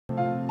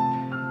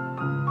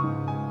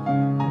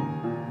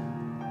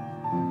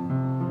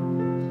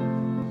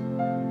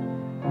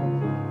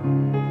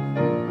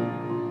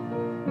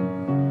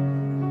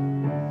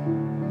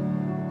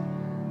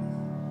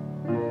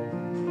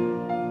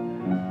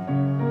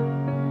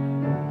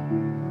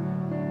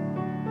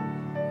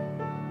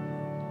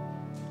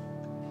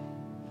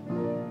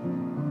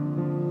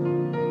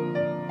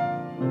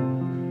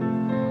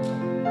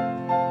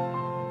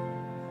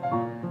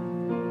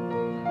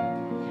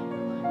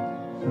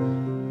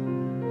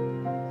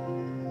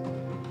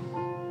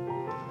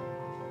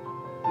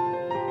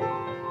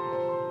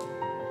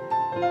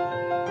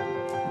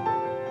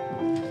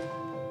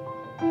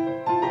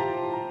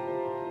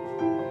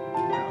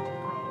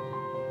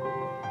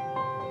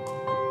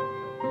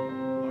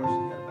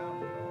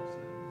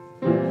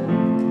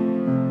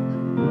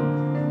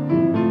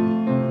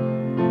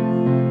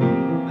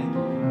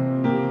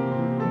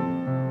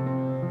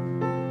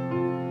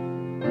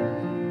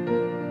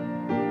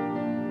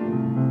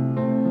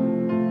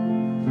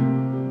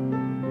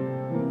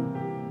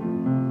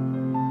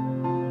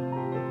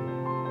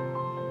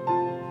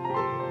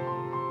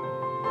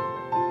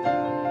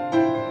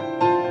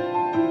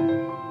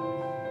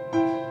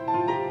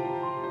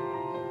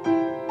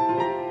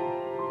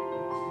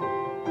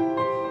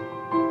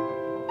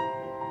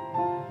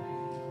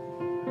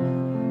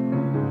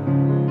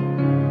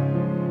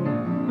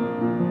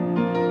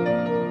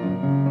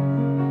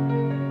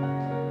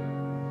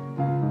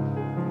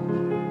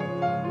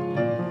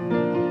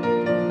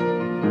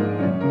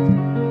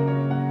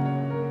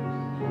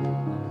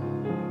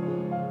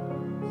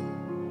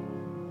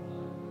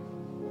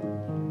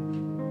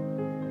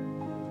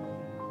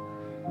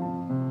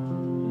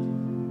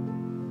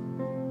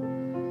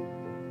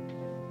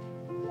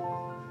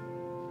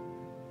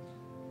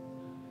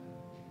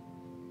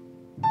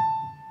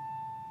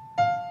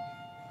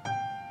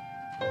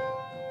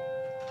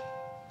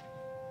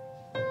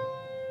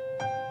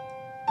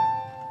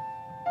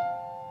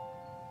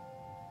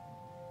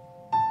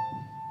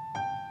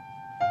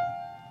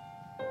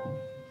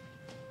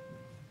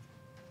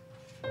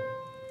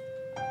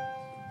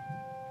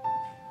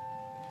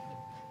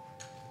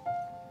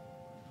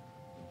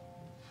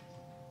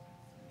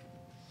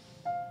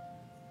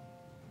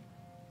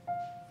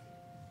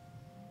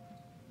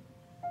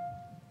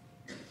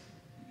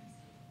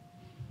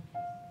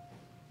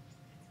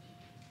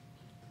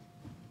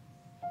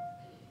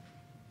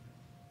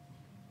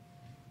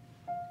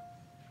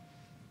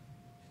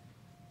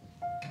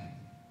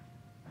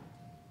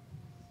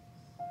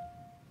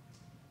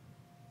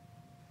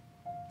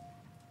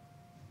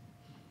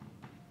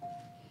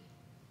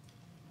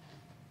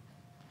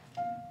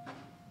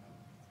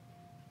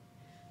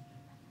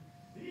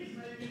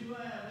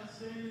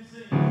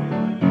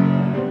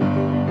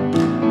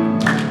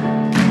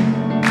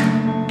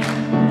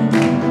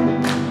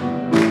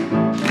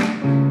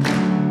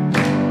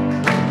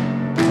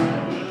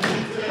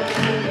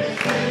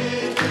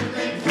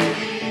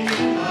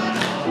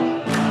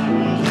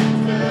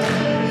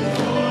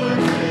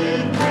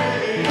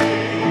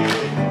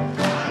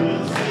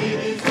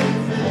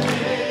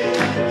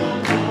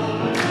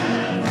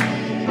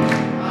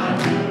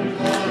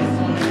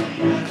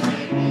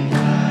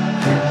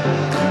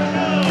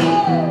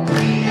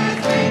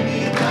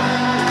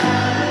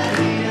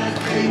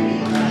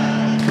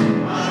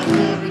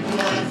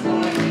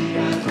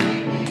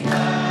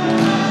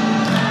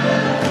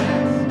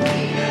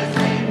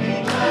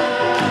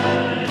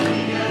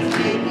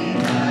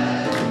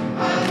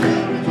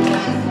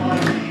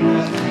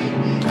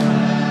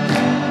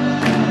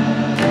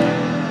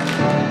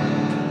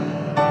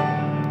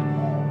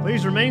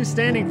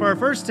Standing for our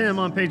first hymn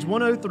on page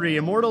 103,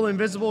 Immortal,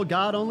 Invisible,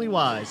 God Only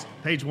Wise,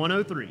 page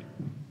 103.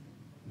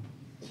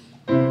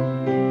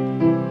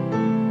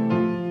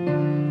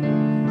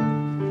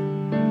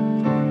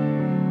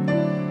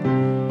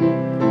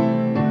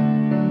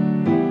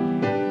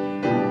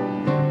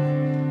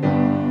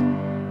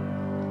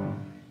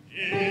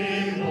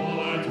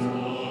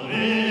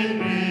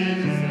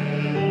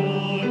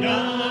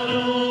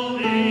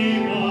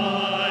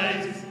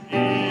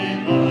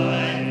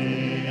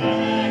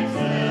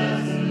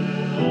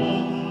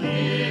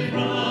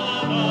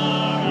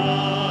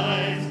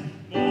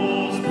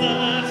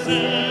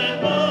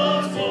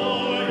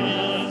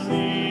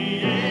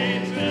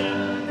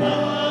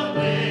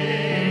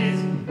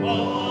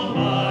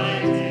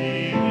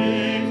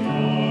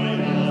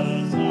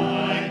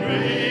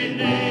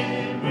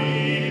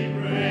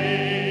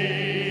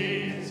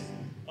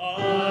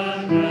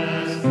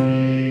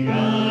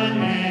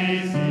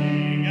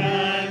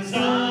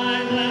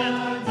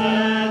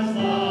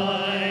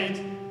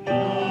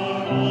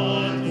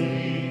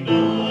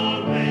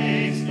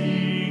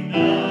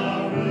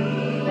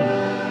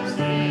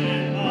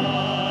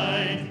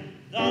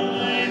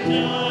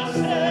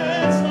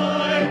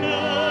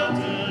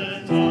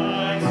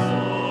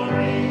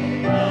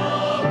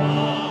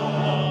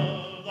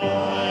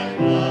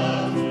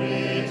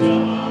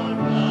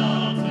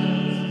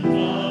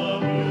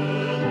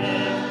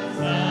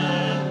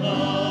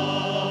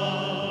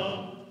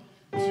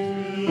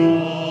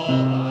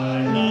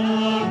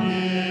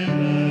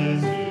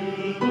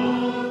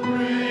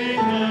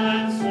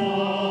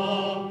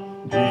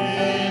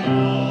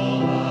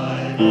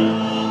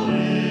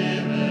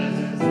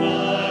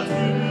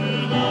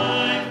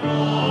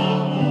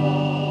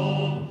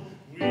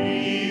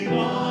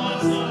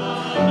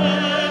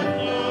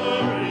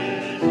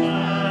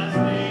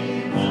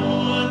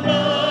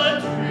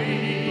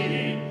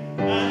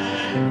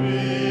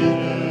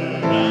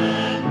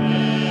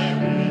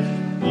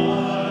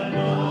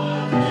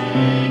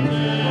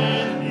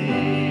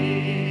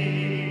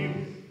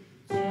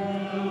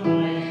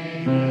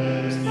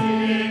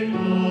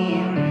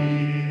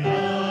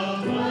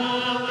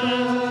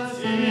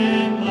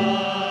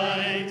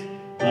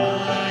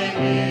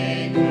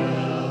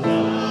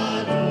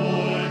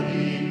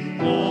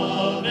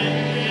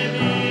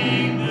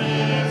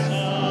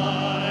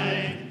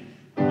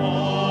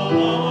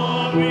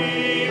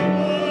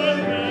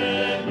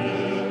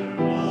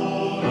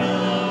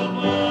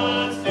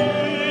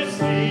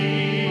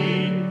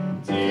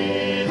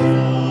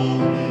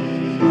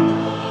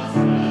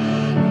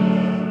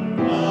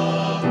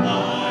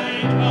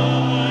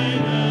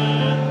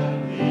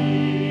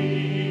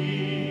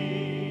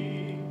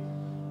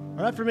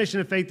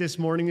 Affirmation of faith this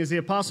morning is the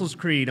Apostles'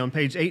 Creed on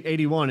page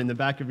 881 in the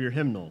back of your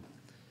hymnal.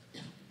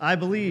 I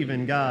believe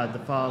in God, the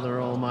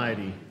Father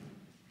Almighty,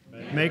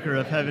 maker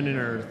of heaven and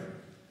earth,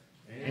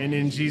 and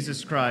in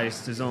Jesus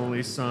Christ, his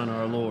only Son,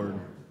 our Lord,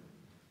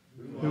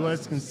 who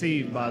was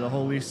conceived by the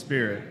Holy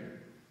Spirit,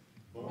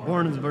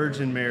 born of the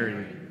Virgin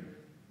Mary,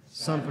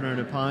 suffered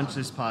under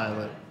Pontius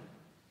Pilate,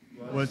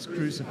 was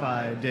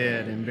crucified,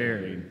 dead, and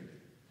buried.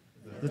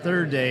 The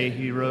third day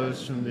he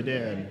rose from the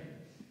dead.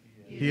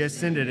 He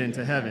ascended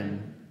into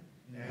heaven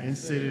and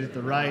sitteth at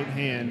the right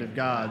hand of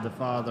God, the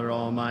Father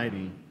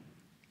Almighty.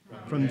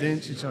 From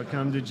thence he shall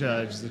come to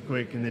judge the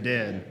quick and the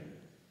dead.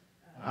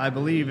 I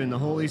believe in the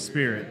Holy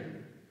Spirit,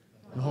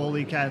 the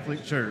Holy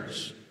Catholic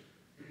Church,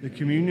 the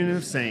communion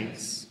of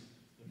saints,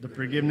 the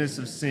forgiveness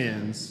of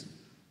sins,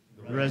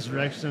 the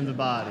resurrection of the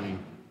body,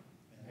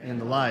 and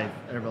the life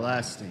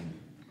everlasting.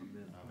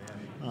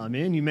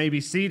 Amen. You may be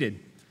seated.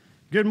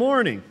 Good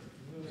morning.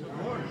 Good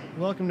morning.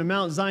 Welcome to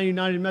Mount Zion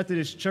United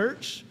Methodist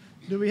Church.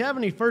 Do we have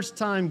any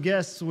first-time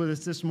guests with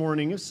us this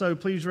morning? If so,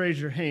 please raise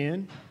your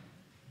hand.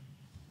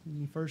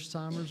 Any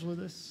first-timers with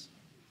us?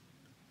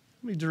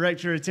 Let me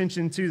direct your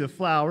attention to the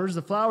flowers.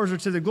 The flowers are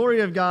to the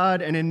glory of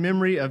God and in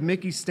memory of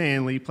Mickey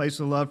Stanley, placed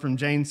with love from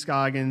Jane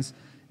Scoggins.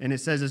 And it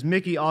says, as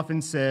Mickey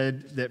often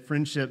said, that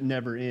friendship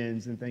never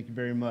ends. And thank you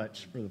very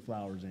much for the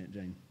flowers, Aunt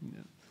Jane. Yeah.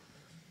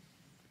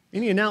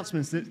 Any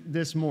announcements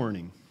this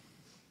morning?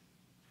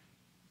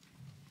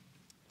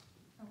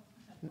 Oh,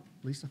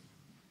 Lisa?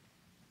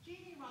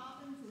 Jeannie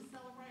Robbins is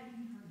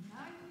celebrating her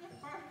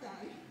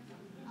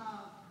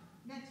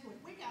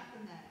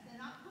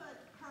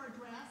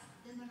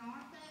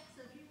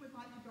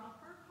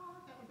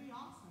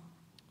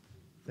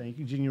Thank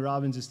you. Jeannie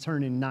Robbins is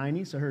turning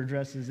 90, so her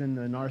address is in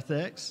the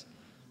narthex.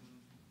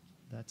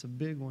 That's a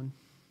big one.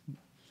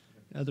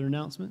 Other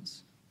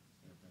announcements?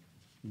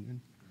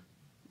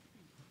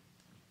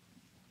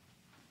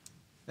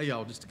 Hey,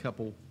 y'all, just a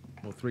couple,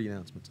 well, 3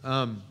 announcements.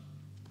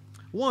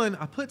 One,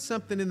 I put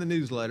something in the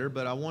newsletter,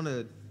 but I want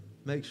to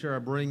make sure I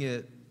bring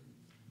it,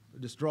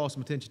 just draw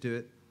some attention to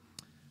it.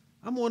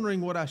 I'm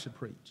wondering what I should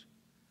preach.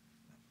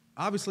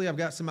 Obviously, I've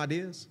got some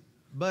ideas,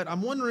 but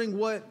I'm wondering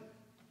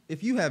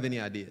if you have any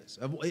ideas.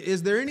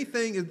 Is there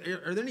anything,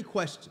 are there any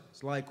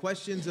questions? Like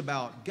questions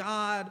about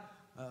God,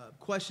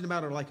 question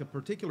about like a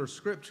particular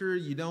scripture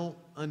you don't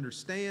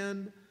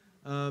understand?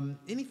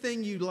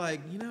 Anything you'd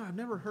like, I've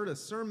never heard a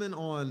sermon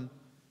on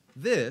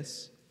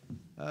this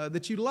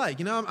that you'd like.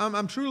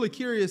 I'm truly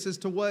curious as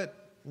to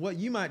what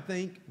you might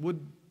think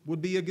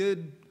would be a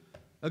good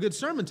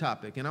sermon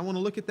topic, and I want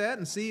to look at that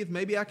and see if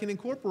maybe I can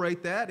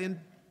incorporate that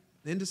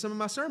into some of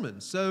my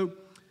sermons. So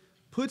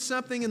put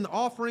something in the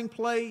offering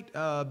plate,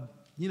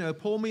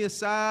 pull me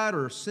aside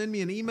or send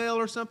me an email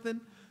or something.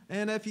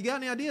 And if you got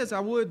any ideas, I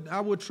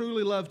would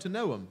truly love to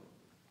know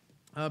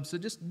them. So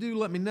just do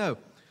let me know.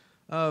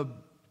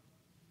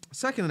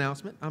 Second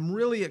announcement, I'm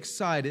really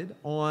excited.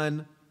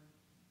 On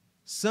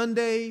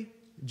Sunday,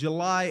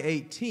 July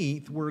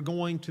 18th, we're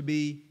going to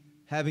be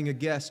having a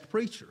guest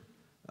preacher.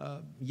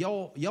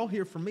 Y'all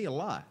hear from me a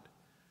lot.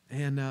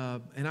 And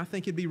I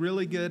think it'd be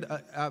really good.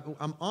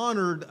 I'm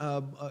honored.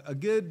 A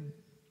good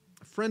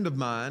friend of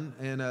mine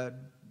and a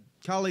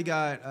colleague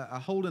I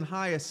hold in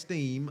high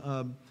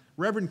esteem,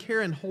 Reverend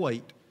Karen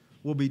Hoyt,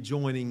 will be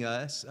joining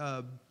us.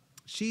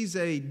 She's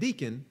a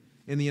deacon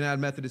in the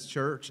United Methodist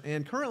Church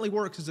and currently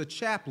works as a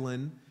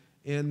chaplain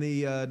in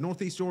the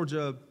Northeast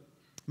Georgia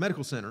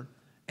Medical Center,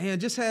 and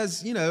just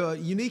has a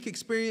unique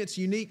experience,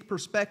 unique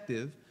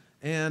perspective.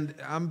 And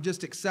I'm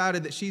just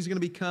excited that she's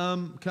going to be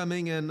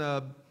coming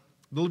and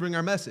delivering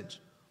our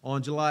message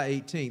on July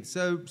 18th.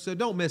 So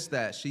don't miss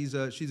that. She's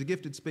a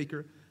gifted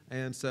speaker,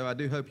 and so I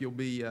do hope you'll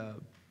be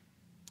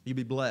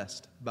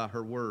blessed by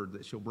her word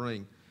that she'll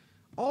bring.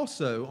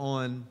 Also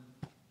on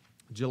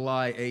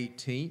July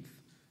 18th,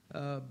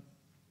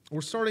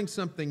 we're starting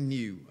something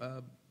new.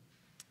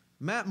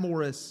 Matt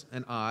Morris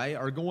and I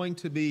are going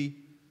to be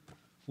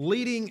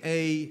leading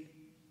a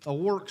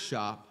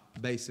workshop.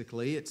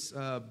 Basically, it's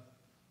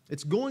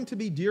going to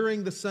be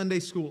during the Sunday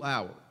school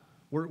hour.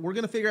 We're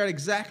going to figure out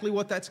exactly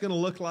what that's going to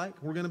look like.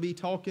 We're going to be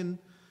talking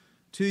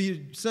to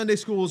you Sunday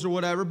schools or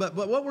whatever. But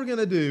what we're going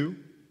to do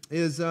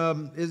is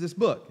this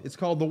book. It's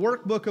called The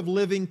Workbook of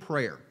Living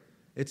Prayer.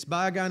 It's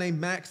by a guy named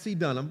Maxie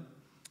Dunham.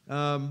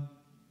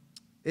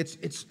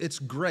 It's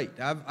great.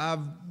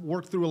 I've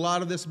worked through a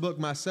lot of this book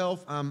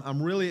myself.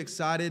 I'm really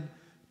excited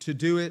to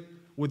do it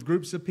with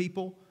groups of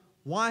people.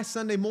 Why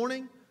Sunday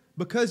morning?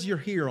 Because you're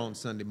here on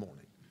Sunday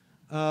morning.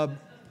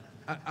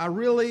 I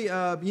really,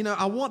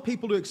 I want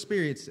people to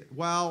experience it.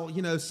 While,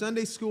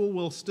 Sunday school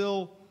will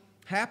still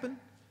happen,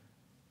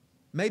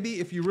 maybe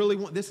if you really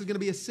want, this is going to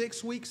be a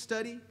 6-week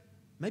study,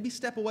 maybe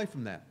step away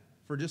from that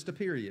for just a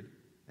period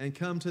and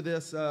come to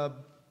this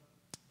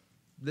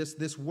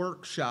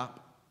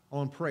workshop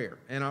on prayer.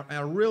 And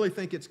I really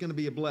think it's going to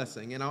be a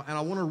blessing. And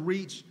I want to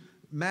reach,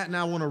 Matt and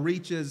I want to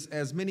reach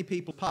as many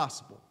people as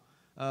possible.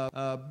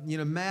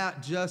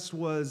 Matt just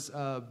was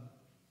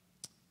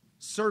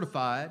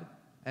certified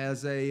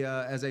as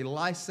a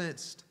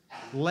licensed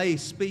lay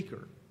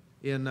speaker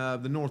in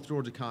the North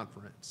Georgia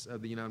Conference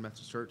of the United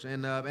Methodist Church,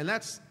 and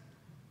that's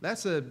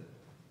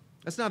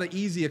not an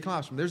easy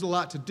accomplishment. There's a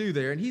lot to do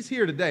there, and he's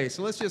here today,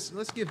 so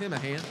let's give him a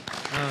hand.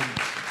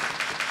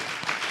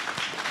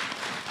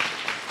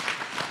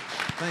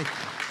 Thank you.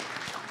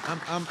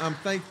 I'm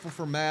thankful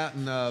for Matt,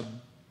 and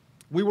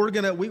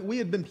we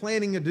had been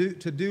planning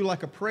to do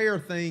like a prayer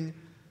thing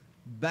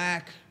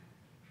back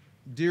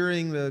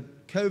during the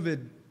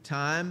COVID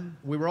time.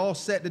 We were all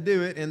set to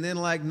do it, and then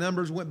like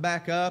numbers went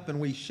back up and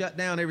we shut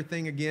down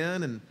everything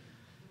again, and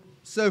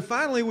so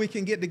finally we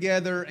can get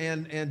together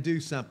and do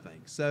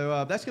something.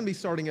 So that's going to be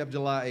starting up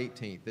July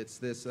 18th. It's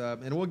this,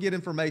 and we'll get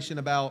information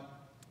about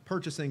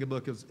purchasing a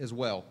book as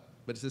well.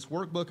 But it's this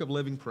Workbook of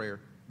Living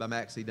Prayer by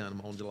Maxie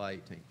Dunham on July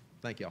 18th.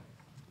 Thank y'all.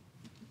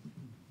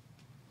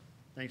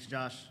 Thanks,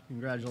 Josh.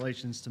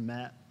 Congratulations to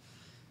Matt.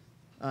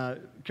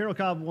 Carol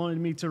Cobb wanted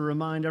me to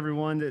remind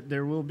everyone that they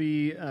will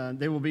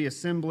be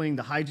assembling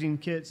the hygiene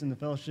kits in the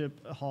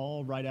fellowship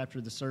hall right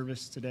after the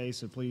service today.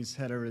 So please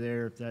head over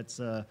there. If that's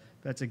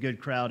a good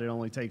crowd, it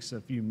only takes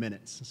a few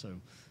minutes. So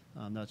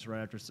that's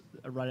right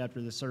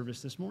after the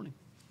service this morning.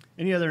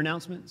 Any other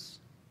announcements?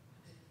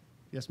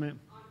 Yes, ma'am.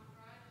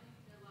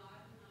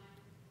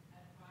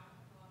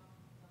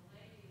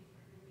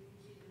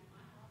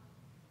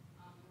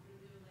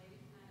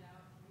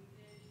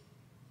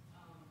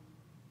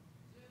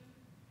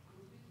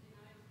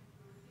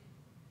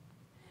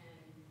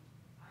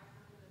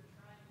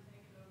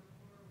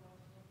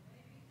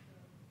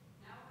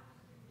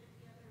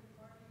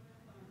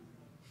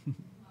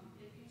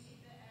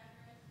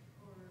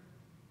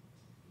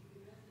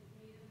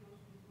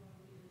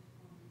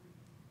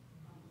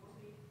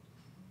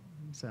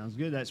 Sounds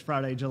good. That's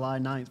Friday, July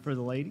 9th for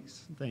the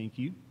ladies. Thank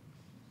you.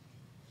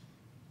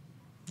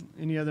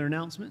 Any other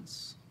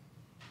announcements?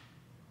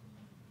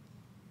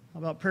 How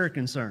about prayer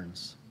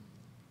concerns?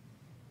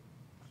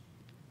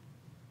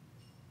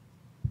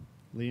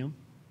 Liam?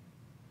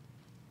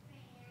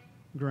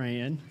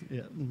 Grand.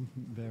 Yeah.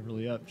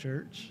 Beverly Up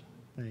Church.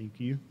 Thank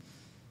you.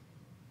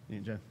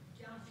 And Joe?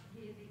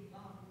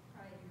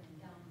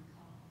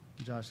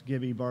 Josh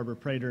Gibby, Barbara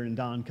Prater, and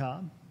Don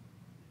Cobb.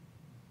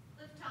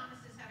 Cliff Thomas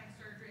is having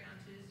surgery on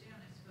Tuesday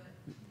on his foot.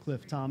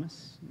 Cliff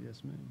Thomas.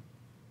 Yes, ma'am.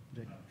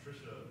 Jake?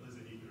 Trisha, Liz,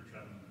 and Ethan are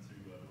traveling to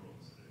the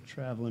Royals today.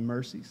 Traveling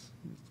Mercies.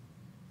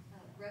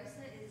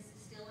 Rosa is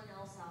still in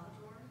El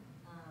Salvador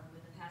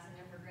with the passing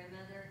of her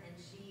grandmother, and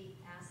she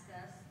asked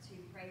us to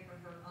pray for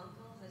her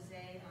uncle,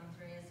 Jose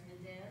Andres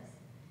Mendez.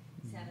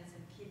 He's having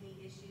some kidney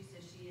issues, so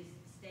she is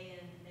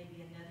staying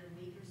maybe another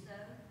week or so.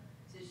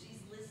 So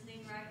she's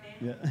listening right now.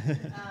 Yeah.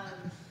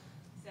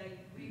 So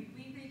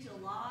we reach a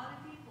lot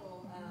of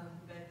people,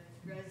 but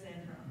Rosa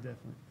and her uncle.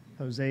 Definitely.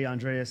 Jose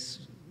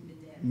Andres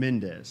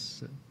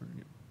Mendez.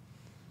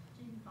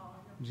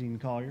 Gene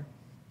Collier.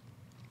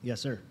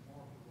 Yes, sir.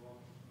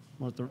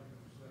 Martha.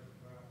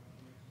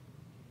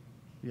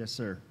 Yes,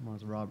 sir.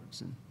 Martha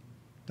Robertson.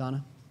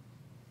 Donna?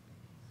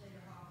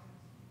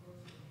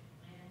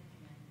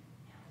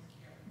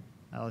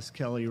 Alice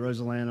Kelly,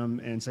 Rosa Lanham,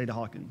 and Seda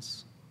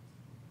Hawkins.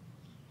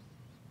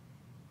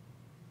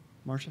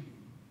 Marcia?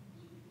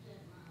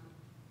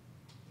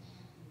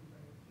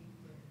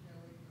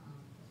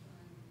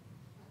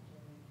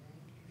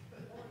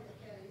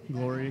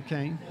 Gloria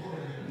Kane.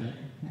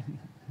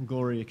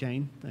 Gloria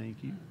Kane,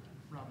 thank you.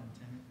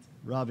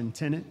 Robin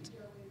Tennant.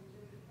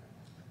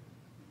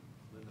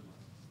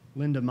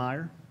 Linda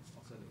Meyer.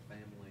 Also the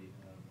family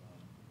of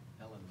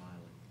Helen Miley.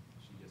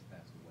 She just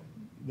passed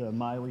away. The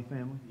Miley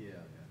family. Yeah,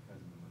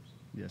 cousin of Mercy.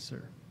 Yes,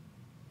 sir.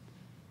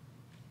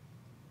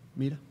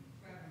 Mita?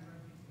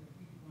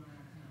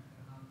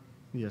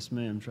 Yes,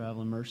 ma'am.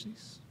 Traveling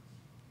Mercies.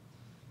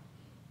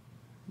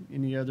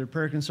 Any other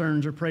prayer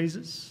concerns or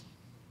praises?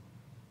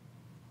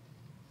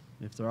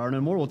 If there are no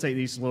more, we'll take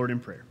these to the Lord in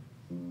prayer.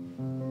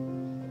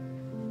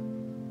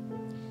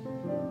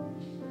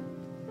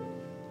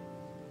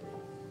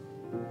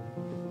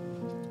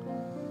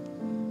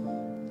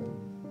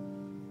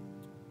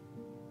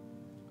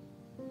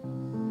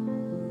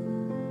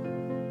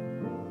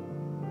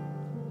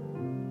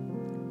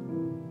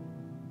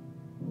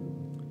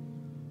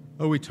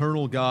 O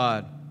eternal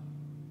God,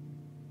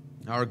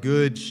 our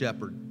good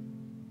shepherd,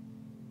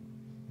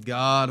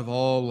 God of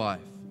all life,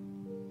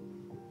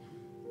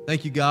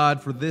 thank you, God,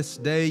 for this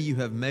day you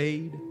have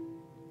made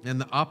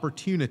and the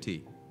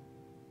opportunity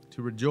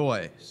to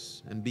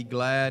rejoice and be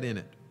glad in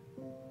it.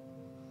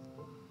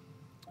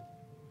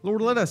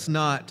 Lord, let us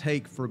not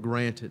take for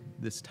granted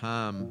this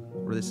time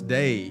or this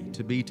day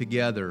to be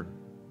together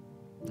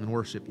and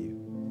worship you.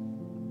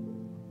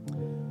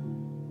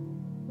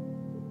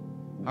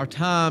 Our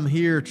time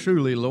here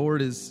truly, Lord,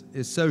 is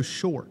so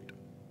short.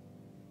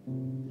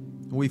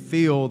 We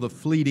feel the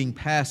fleeting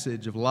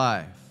passage of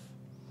life,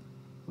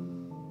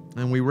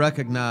 and we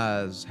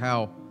recognize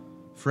how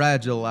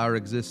fragile our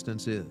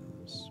existence is.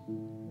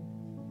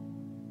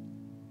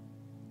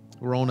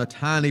 We're on a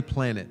tiny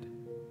planet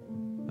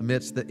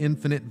amidst the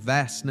infinite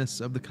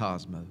vastness of the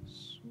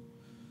cosmos.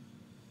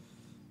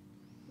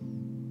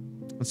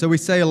 And so we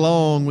say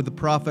along with the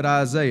prophet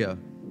Isaiah,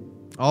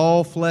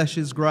 all flesh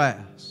is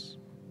grass,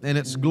 and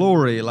its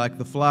glory like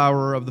the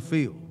flower of the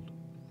field.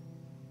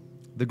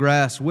 The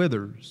grass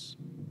withers,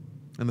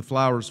 and the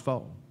flowers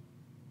fall.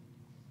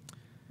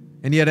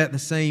 And yet at the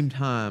same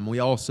time, we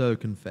also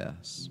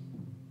confess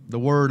the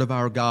word of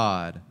our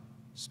God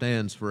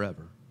stands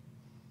forever.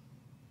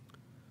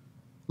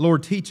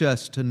 Lord, teach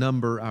us to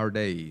number our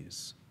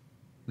days,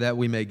 that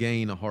we may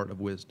gain a heart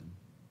of wisdom.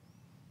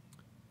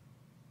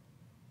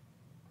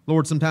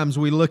 Lord, sometimes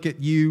we look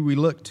at you, we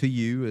look to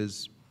you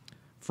as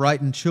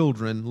frightened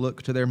children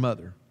look to their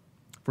mother,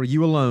 for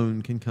you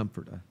alone can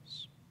comfort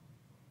us.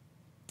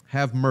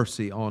 Have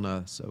mercy on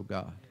us, O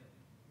God.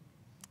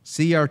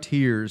 See our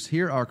tears,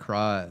 hear our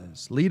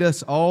cries. Lead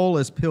us all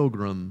as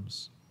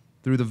pilgrims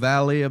through the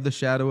valley of the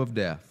shadow of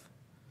death,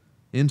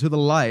 into the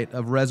light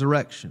of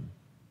resurrection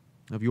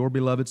of your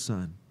beloved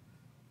Son,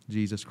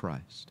 Jesus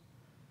Christ.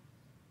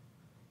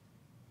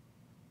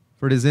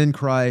 For it is in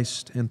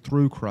Christ and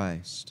through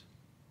Christ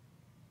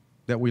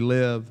that we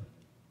live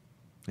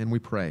and we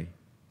pray,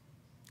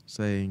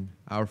 saying,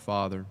 Our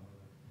Father,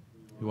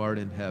 who art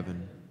in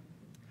heaven,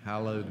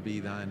 hallowed be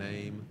thy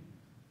name.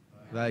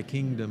 Thy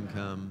kingdom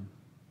come,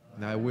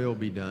 thy will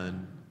be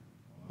done,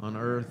 on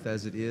earth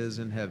as it is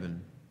in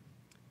heaven.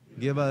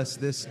 Give us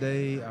this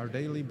day our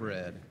daily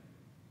bread,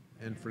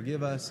 and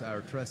forgive us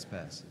our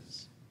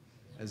trespasses,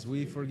 as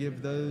we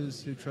forgive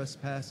those who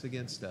trespass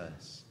against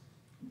us.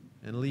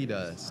 And lead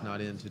us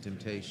not into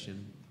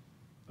temptation,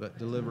 but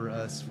deliver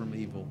us from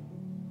evil.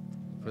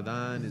 For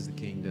thine is the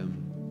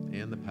kingdom,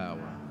 and the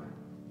power,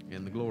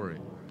 and the glory,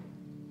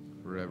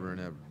 forever and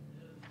ever.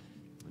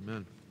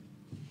 Amen.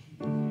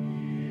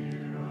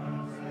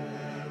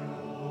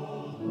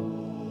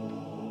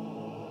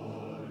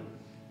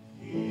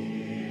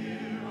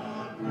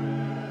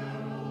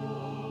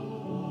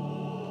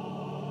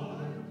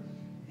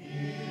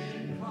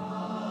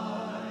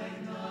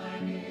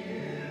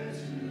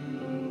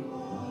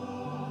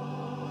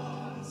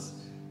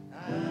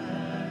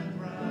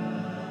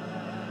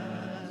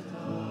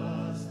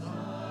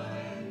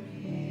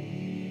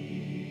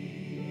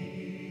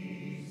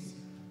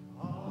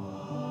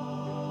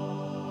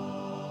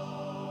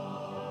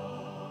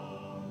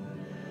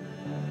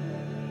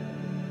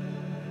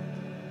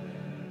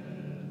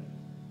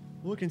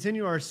 We'll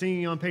continue our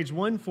singing on page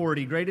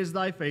 140, Great is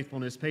Thy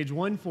Faithfulness. Page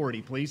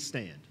 140, please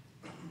stand.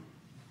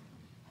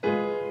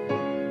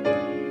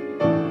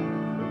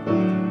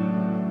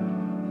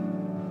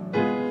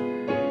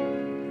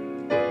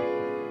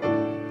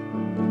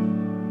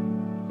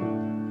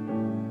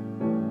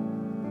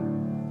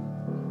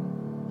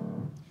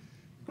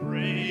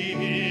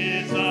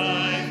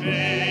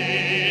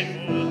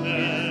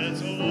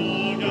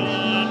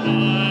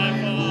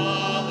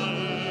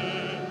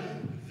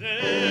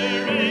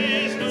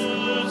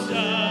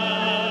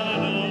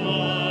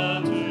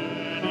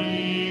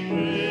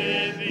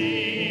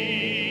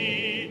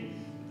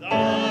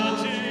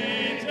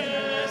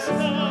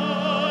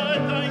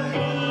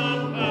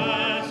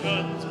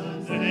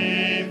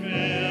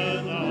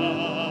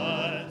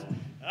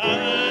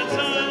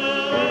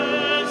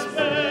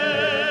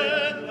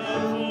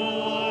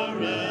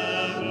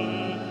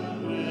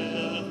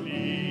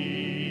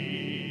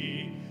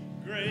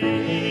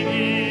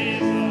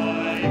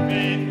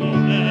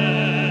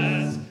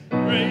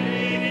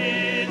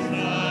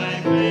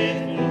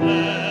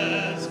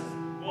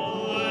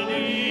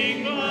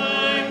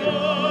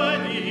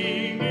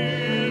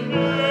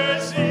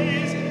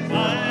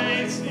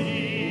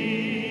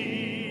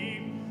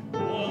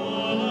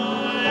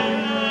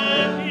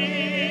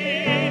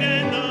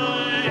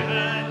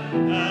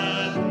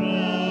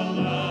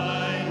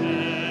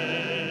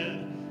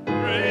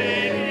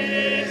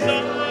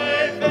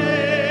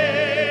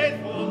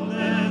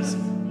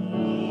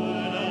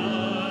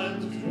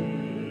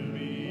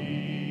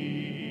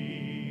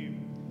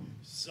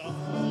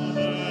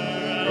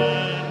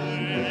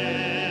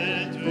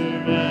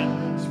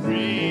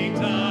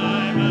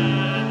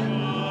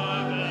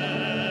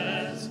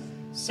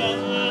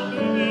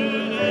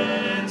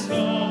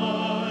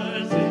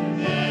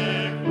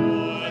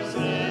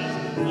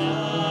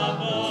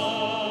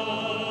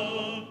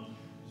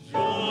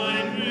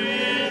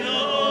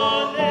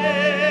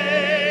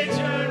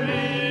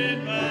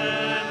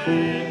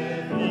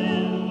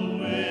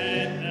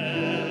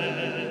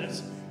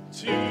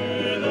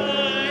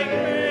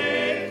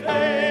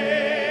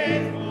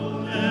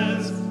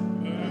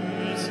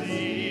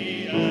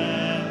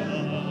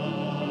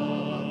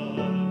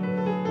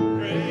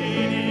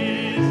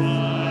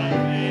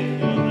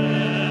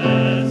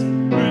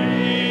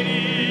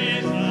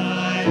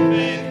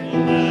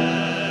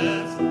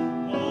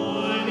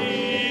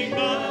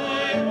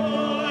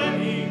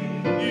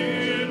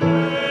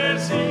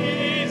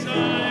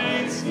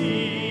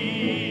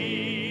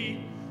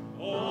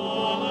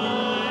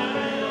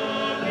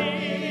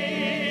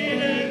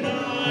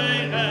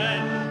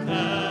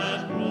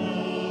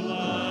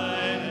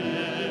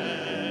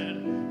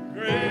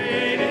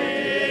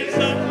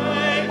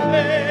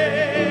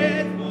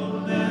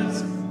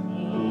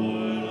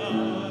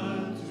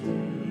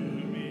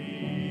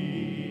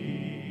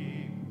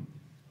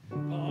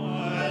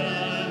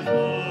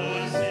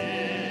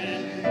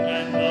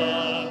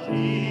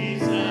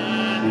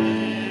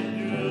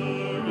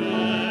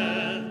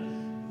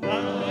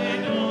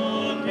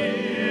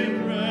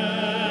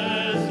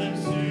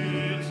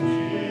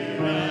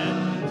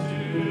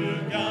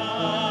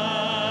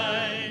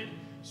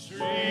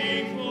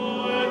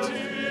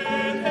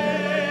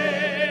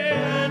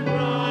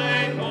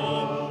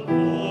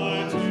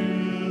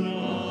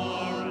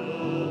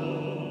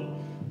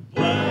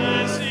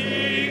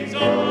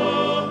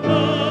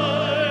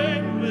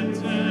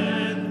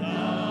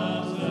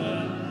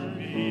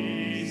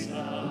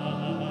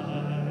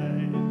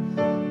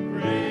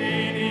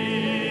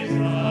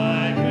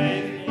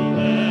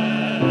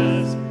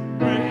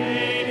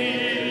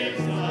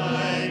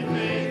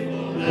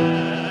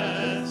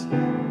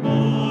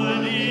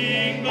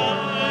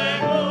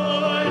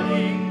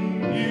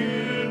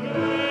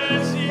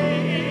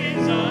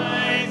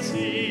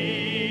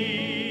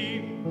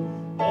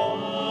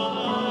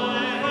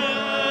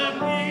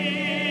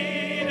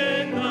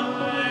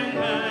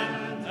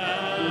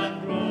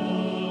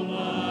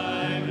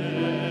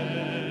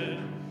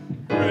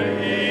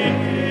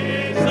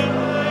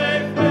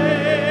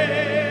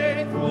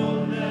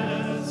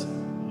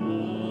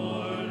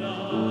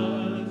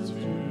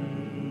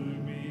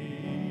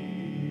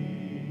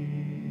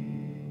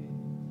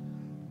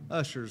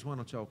 Ushers, why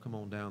don't y'all come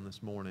on down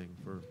this morning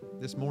for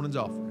this morning's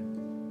offering.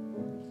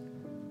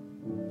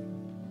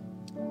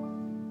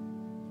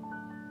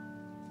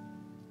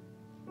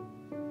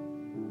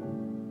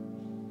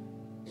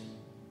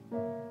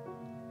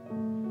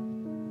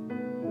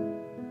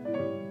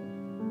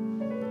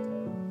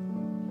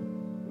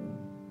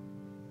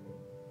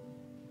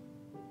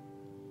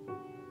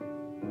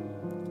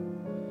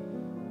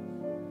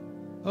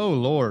 Oh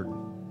Lord,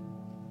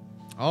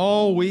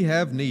 all we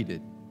have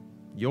needed,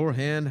 your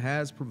hand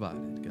has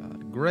provided,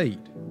 God. Great,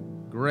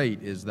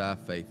 great is thy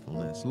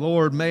faithfulness.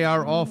 Lord, may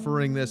our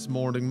offering this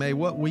morning, may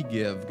what we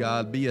give,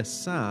 God, be a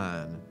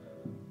sign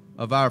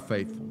of our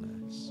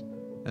faithfulness.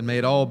 And may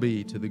it all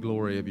be to the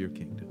glory of your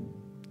kingdom.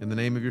 In the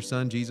name of your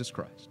Son, Jesus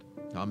Christ.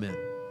 Amen.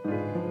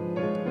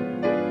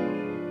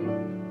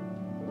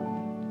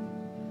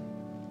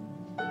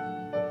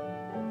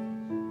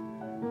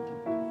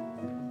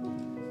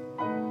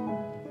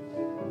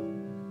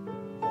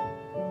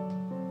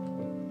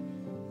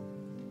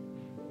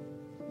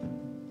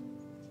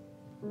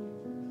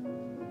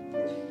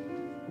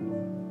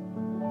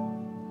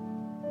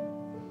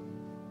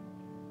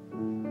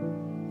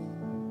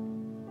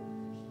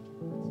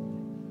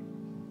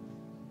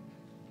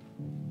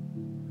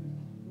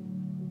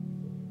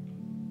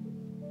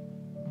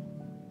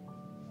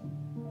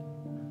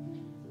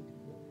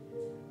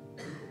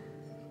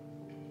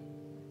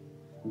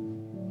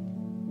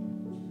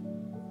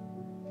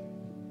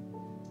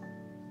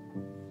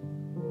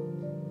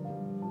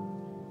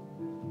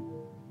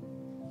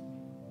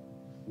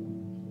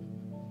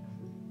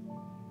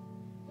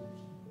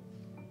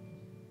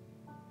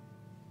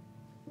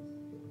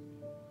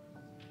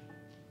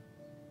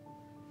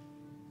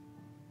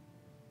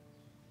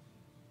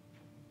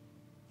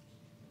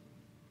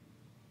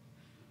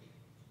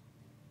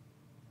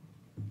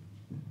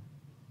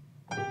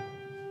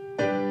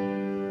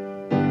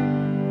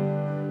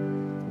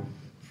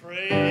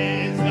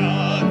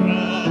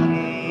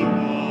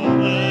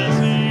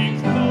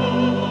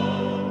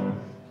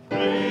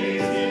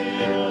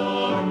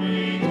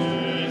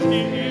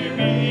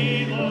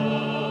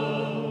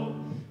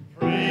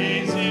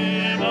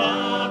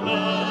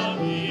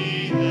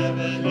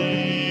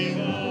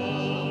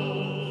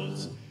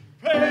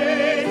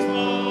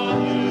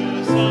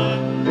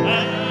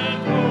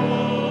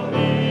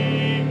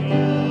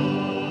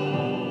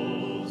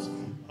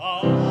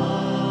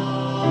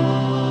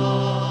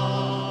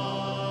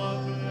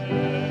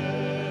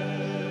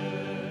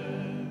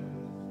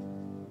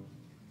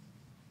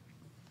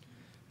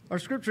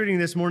 scripture reading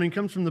this morning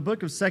comes from the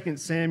book of 2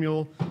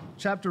 Samuel,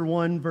 chapter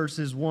 1,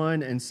 verses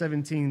 1 and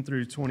 17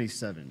 through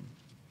 27.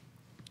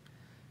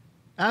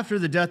 After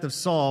the death of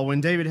Saul,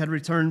 when David had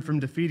returned from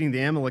defeating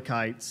the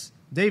Amalekites,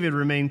 David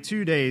remained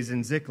 2 days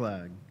in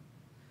Ziklag.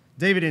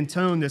 David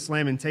intoned this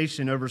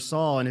lamentation over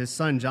Saul and his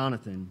son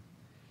Jonathan.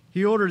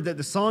 He ordered that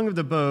the song of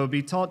the bow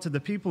be taught to the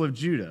people of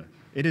Judah.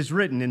 It is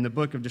written in the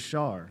book of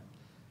Jashar.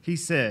 He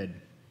said,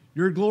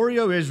 "Your glory,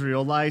 O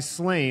Israel, lies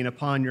slain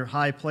upon your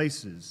high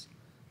places.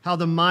 How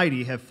the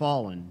mighty have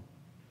fallen.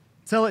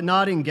 Tell it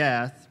not in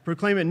Gath,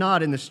 proclaim it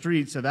not in the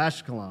streets of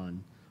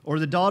Ashkelon, or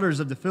the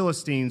daughters of the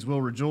Philistines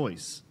will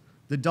rejoice.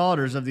 The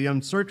daughters of the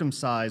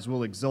uncircumcised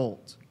will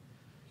exult.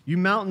 You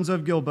mountains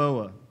of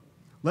Gilboa,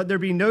 let there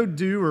be no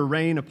dew or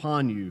rain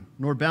upon you,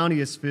 nor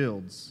bounteous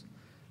fields.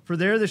 For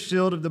there the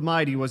shield of the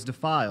mighty was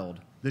defiled,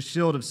 the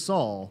shield of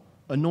Saul,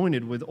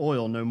 anointed with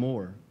oil no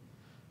more.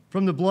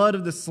 From the blood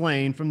of the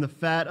slain, from the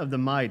fat of the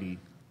mighty,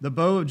 the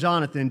bow of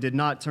Jonathan did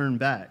not turn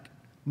back,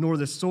 nor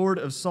the sword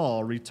of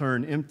Saul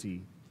return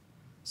empty.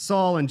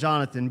 Saul and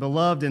Jonathan,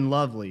 beloved and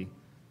lovely,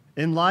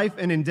 in life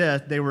and in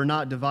death they were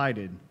not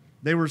divided.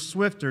 They were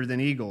swifter than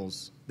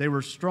eagles. They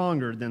were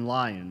stronger than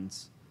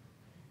lions.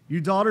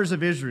 You daughters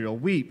of Israel,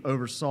 weep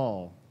over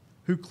Saul,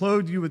 who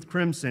clothed you with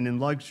crimson and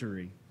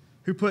luxury,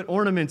 who put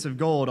ornaments of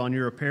gold on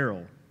your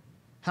apparel.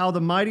 How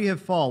the mighty have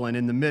fallen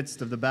in the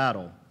midst of the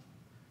battle.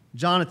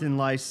 Jonathan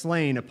lies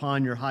slain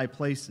upon your high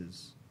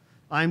places.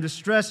 I am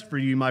distressed for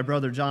you, my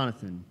brother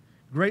Jonathan.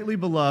 Greatly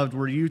beloved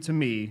were you to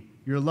me.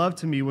 Your love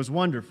to me was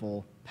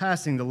wonderful,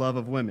 passing the love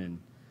of women.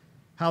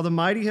 How the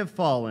mighty have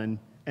fallen,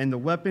 and the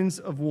weapons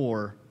of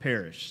war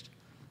perished."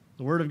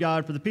 The word of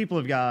God for the people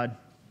of God.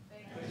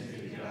 Thanks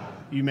be to God.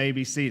 You may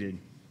be seated.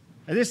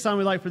 At this time,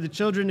 we'd like for the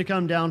children to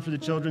come down for the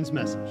children's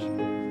message.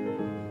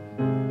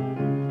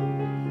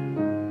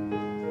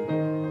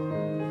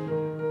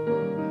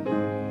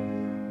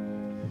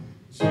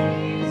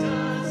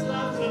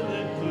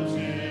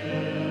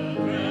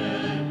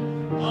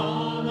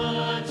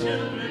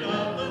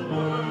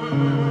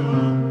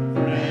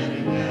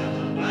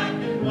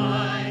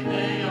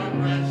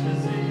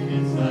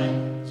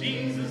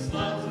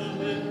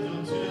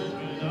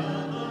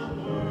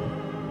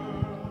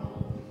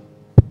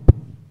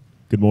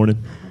 Good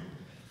morning.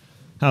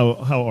 How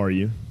are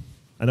you?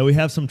 I know we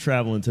have some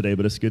traveling today,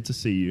 but it's good to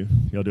see you.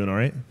 Y'all doing all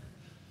right?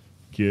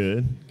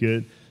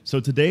 Good. So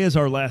today is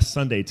our last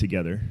Sunday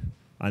together.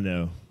 I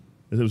know.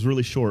 It was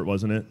really short,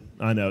 wasn't it?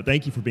 I know.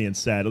 Thank you for being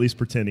sad, at least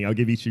pretending. I'll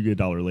give each of you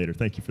 $1 later.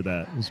 Thank you for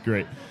that. It was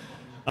great.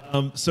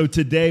 So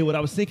today, what I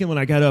was thinking when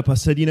I got up, I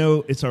said,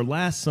 it's our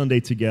last Sunday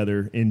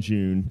together in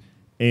June,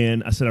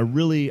 and I said,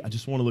 I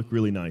just want to look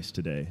really nice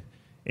today.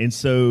 And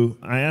so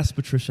I asked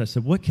Patricia, I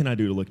said, what can I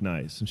do to look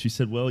nice? And she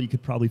said, well, you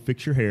could probably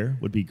fix your hair,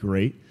 would be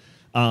great.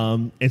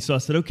 And so I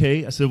said,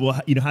 okay. I said, well,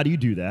 how do you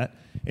do that?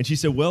 And she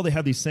said, well, they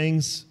have these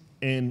things,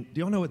 and do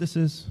y'all know what this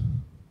is?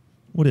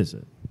 What is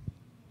it?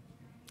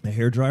 A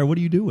hair dryer. What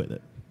do you do with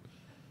it?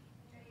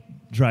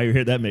 Dry your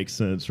hair. That makes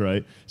sense,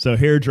 right? So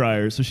hair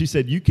dryer. So she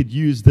said, you could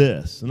use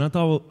this. And I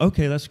thought, well,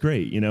 okay, that's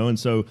great, And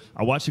so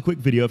I watched a quick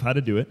video of how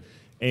to do it.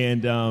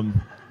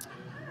 And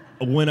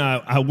when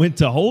I went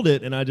to hold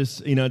it, and I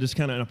just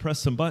kind of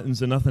pressed some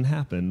buttons, and nothing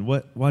happened.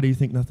 Why do you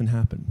think nothing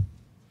happened?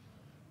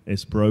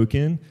 It's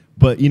broken.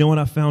 But you know what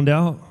I found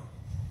out?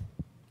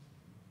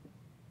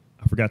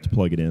 I forgot to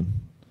plug it in.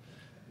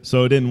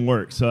 So it didn't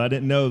work. So I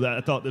didn't know that.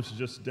 I thought this was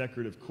just a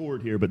decorative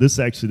cord here, but this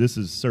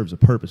serves a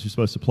purpose. You're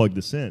supposed to plug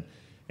this in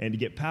and to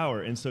get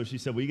power. And so she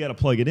said, well, you got to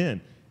plug it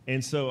in.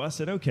 And so I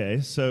said,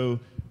 okay. So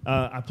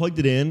I plugged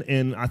it in,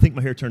 and I think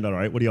my hair turned out all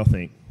right. What do y'all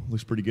think?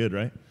 Looks pretty good,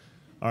 right?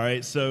 All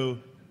right. So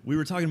we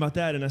were talking about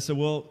that, and I said,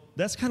 well,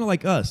 that's kind of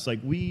like us. Like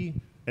we,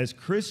 as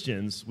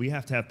Christians, we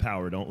have to have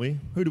power, don't we?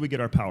 Who do we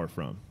get our power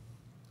from?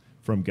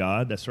 From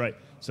God. That's right.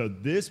 So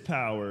this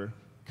power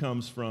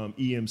comes from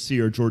EMC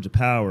or Georgia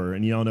Power,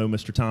 and y'all know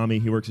Mr. Tommy.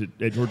 He works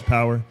at Georgia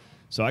Power.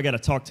 So I got to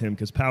talk to him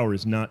because power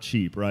is not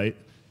cheap, right?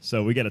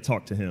 So we got to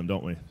talk to him,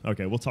 don't we?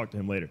 Okay, we'll talk to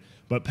him later.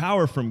 But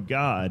power from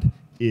God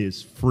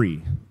is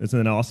free.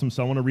 Isn't that awesome?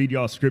 So I want to read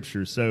y'all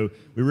scripture. So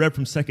we read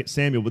from 2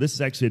 Samuel, but this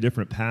is actually a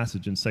different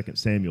passage in 2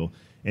 Samuel.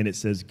 And it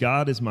says,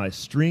 God is my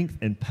strength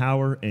and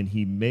power, and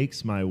he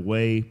makes my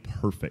way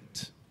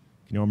perfect.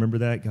 Can y'all remember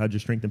that? God, your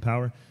strength and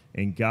power?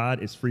 And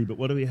God is free. But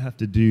what do we have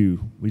to do?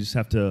 We just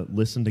have to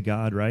listen to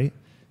God, right?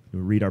 We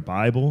read our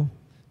Bible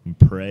and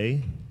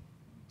pray.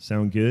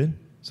 Sound good?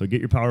 So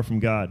get your power from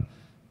God.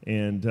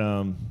 And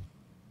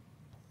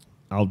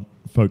I'll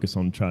focus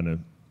on trying to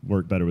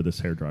work better with this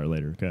hairdryer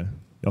later, okay?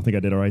 Y'all think I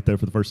did all right, though,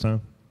 for the first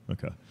time?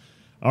 Okay.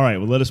 All right,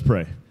 well, let us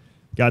pray.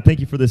 God, thank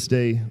you for this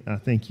day.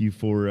 Thank you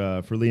for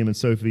Liam and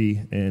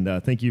Sophie,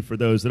 and thank you for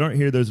those that aren't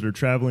here, those that are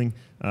traveling,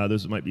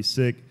 those that might be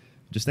sick.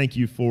 Just thank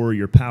you for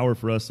your power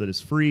for us that is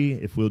free,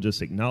 if we'll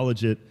just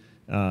acknowledge it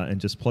and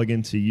just plug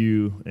into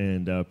you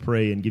and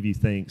pray and give you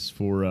thanks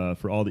for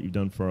all that you've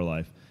done for our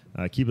life.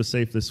 Keep us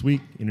safe this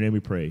week. In your name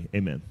we pray.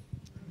 Amen.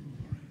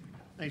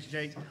 Thanks,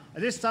 Jake.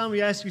 At this time,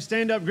 we ask you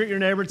stand up, greet your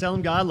neighbor, tell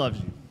him God loves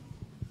you.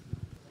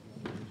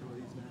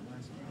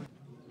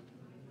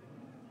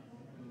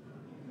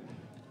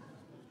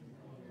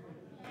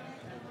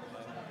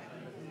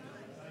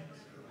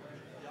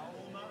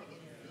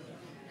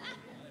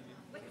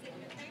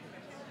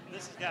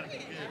 Gotta be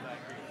good, I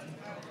agree.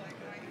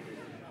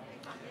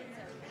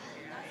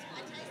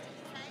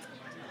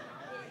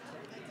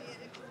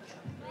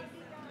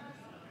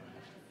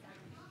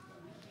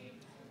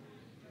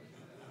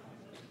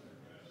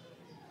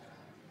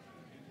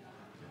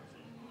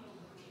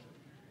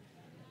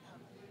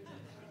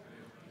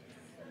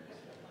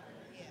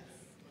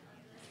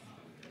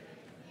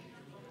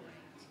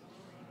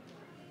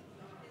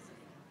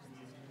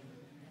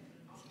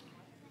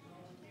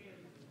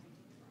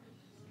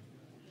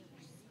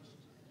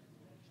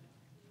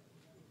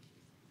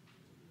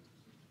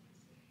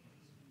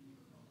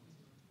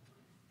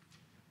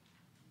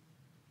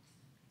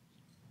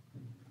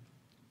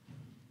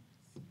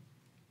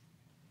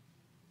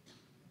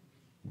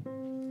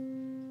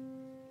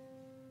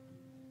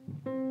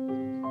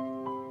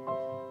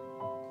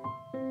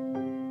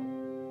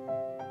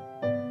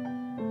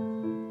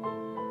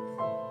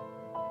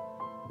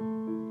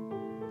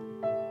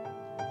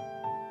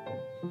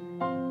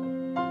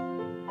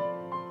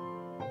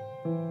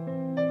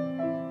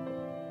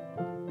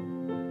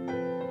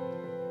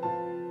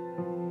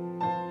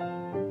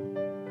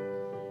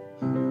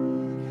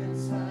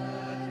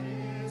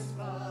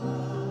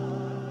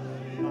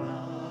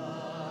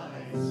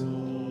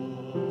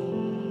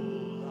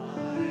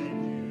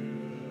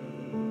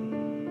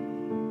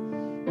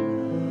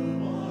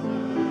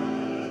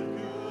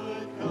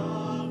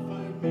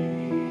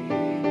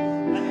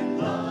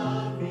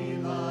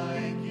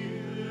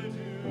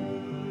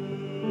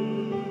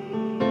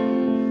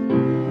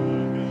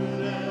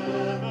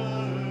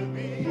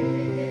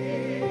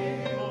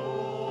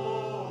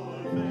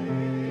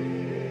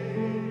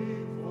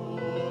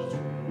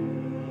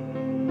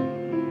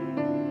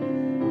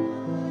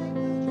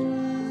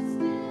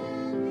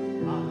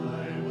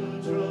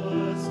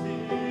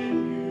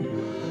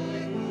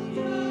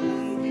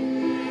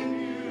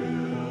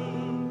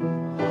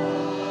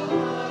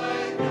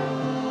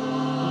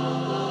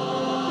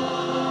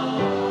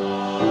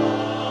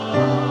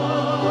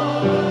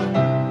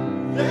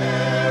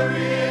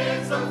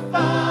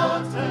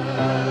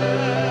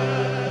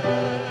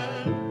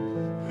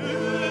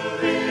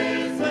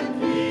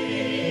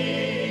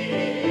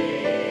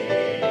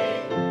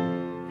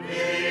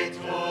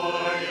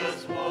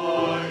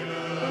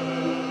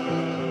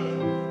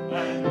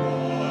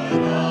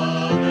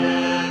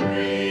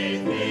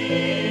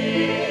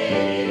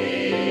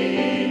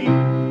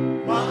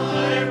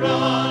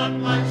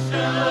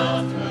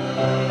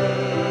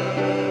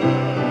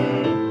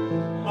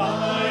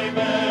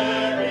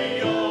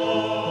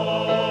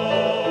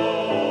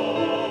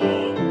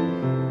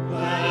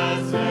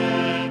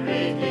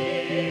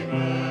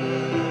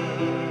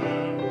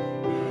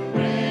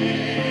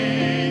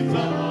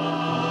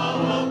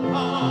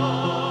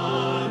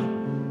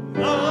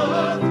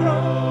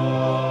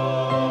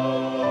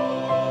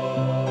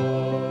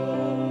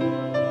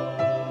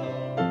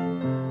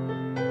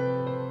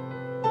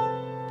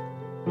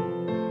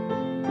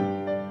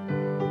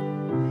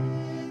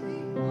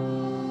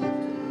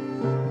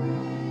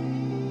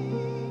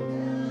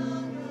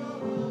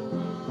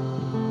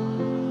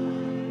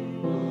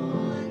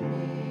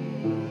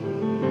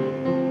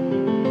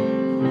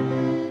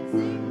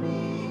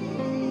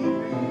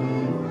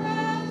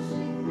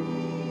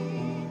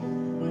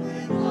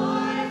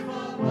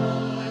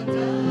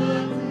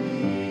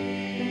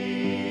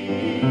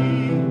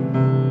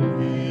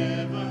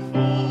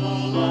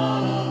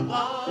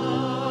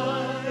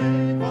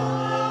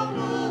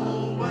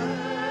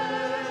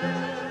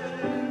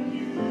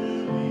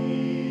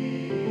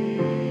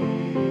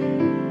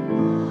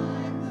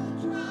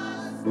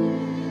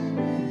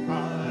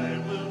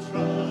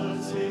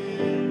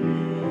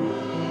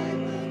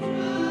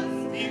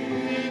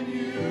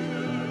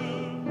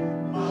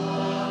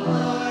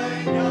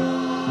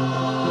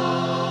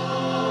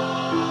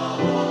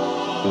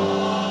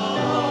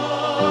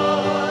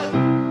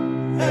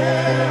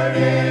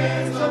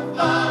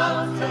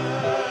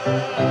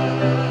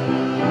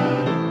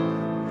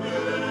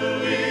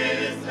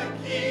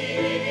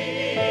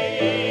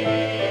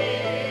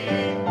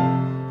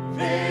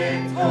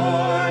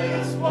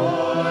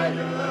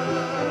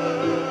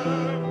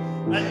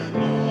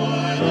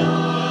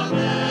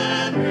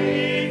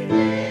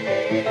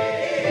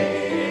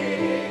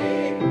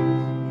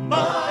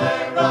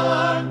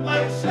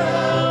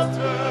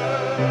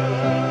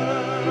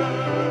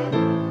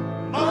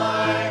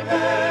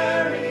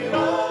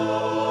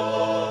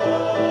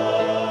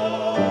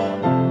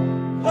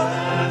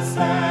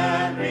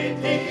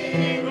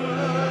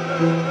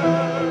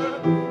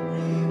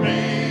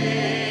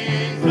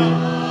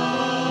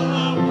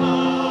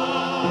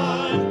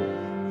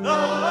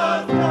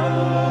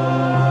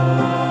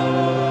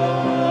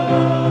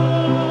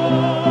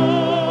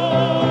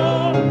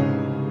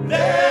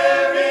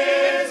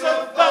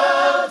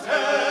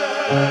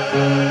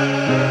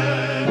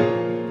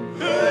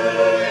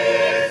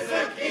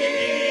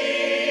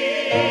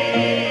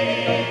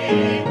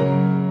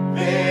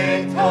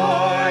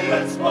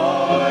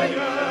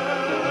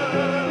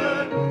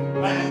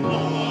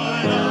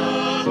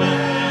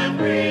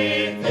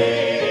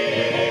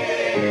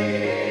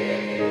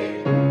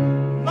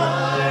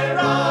 My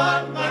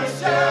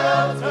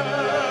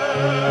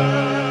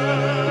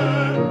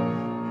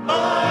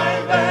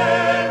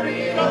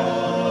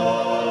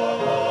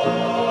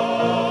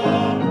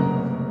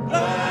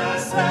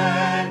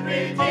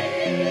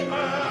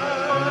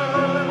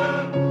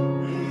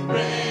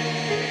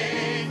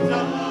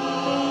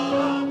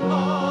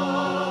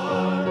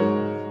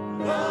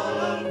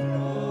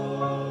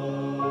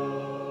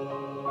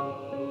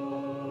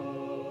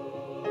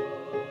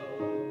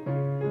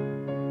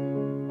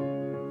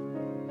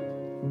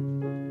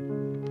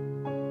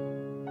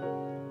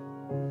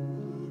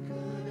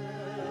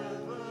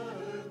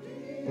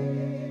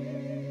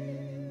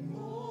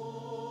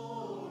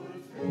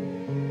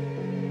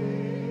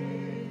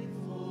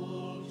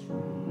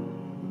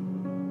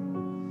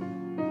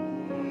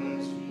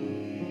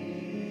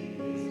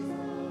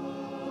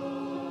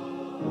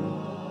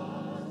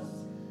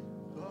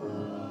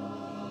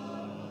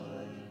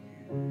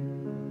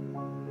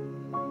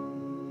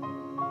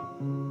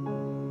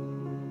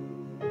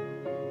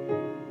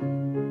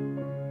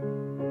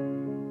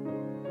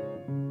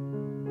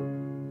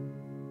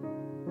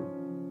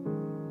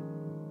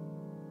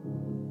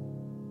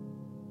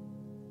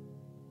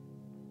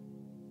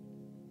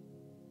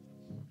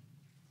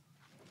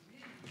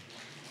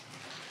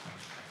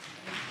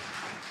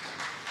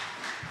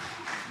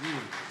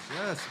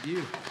That's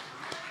beautiful.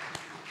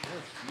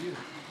 That's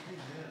beautiful.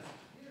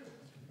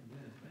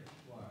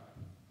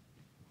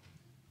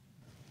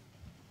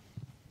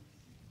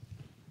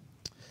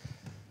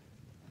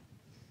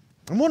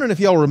 I'm wondering if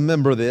y'all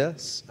remember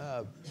this.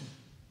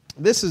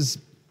 This is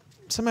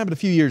something happened a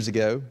few years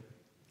ago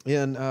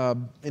in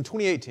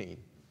 2018.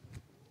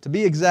 To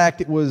be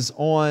exact, it was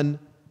on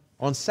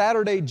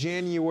Saturday,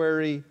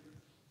 January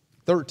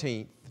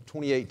 13th,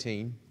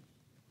 2018.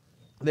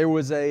 There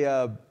was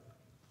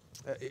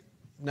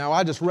now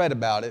I just read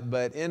about it,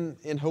 but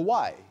in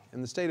Hawaii,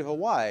 in the state of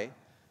Hawaii,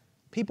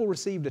 people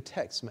received a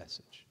text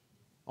message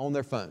on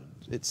their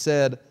phones. It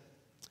said,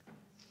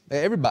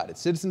 everybody,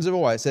 citizens of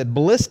Hawaii, said,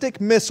 ballistic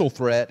missile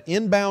threat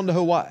inbound to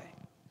Hawaii.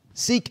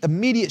 Seek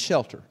immediate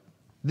shelter.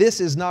 This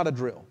is not a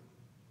drill.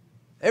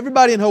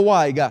 Everybody in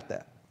Hawaii got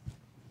that.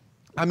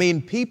 I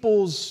mean,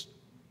 people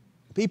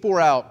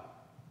were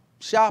out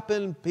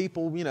shopping,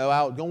 people,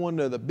 out going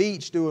to the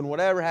beach, doing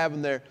whatever,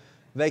 having their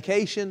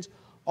vacations.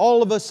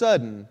 All of a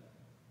sudden,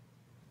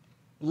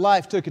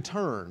 life took a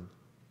turn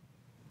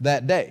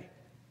that day.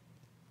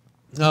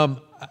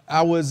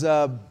 I was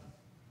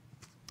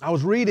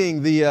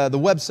reading the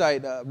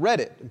website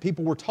Reddit, and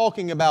people were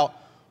talking about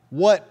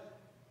what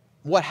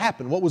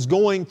happened, what was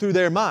going through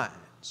their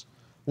minds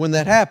when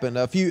that happened.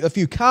 A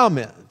few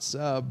comments.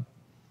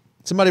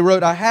 Somebody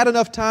wrote, "I had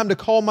enough time to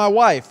call my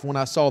wife when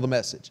I saw the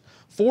message.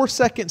 4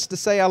 seconds to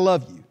say I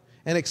love you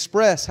and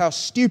express how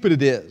stupid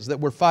it is that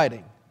we're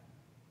fighting.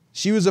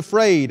 She was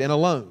afraid and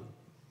alone.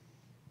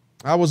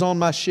 I was on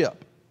my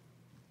ship."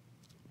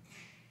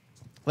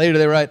 Later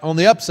they write, "On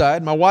the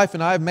upside, my wife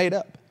and I have made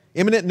up.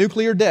 Imminent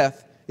nuclear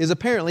death is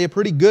apparently a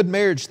pretty good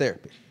marriage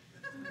therapy."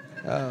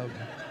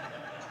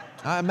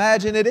 I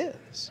imagine it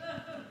is.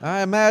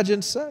 I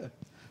imagine so.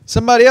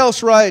 Somebody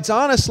else writes,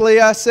 "Honestly,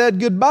 I said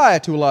goodbye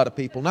to a lot of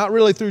people, not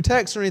really through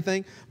text or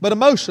anything, but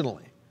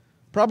emotionally.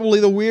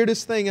 Probably the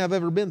weirdest thing I've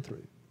ever been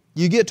through.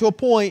 You get to a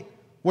point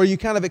where you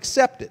kind of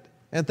accept it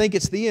and think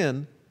it's the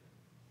end.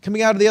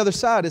 Coming out of the other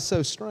side is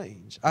so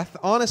strange. I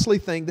honestly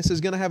think this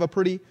is going to have a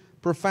pretty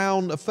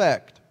profound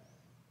effect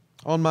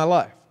on my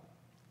life."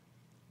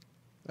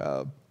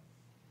 Another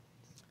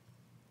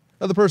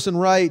person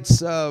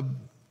writes,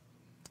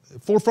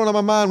 "Forefront of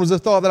my mind was the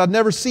thought that I'd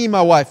never see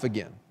my wife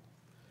again.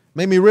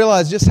 Made me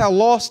realize just how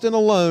lost and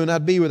alone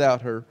I'd be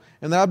without her,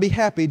 and that I'd be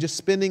happy just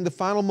spending the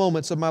final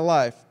moments of my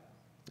life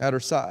at her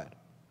side.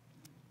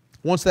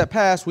 Once that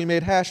passed, we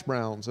made hash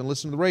browns and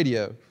listened to the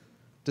radio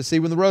to see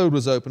when the road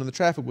was open and the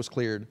traffic was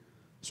cleared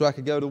so I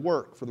could go to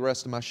work for the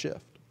rest of my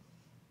shift.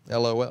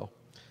 LOL."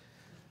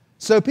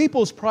 So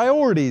people's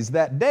priorities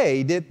that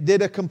day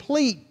did a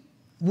complete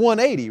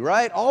 180,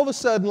 right? All of a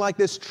sudden, like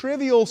this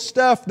trivial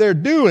stuff they're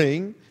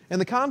doing and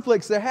the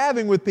conflicts they're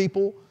having with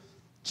people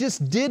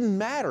just didn't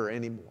matter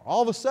anymore.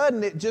 All of a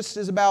sudden, it just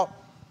is about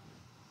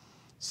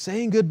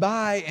saying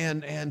goodbye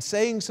and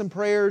saying some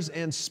prayers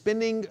and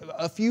spending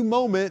a few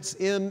moments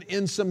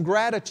in some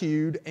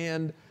gratitude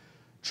and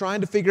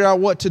trying to figure out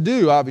what to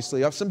do,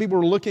 obviously. Some people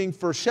were looking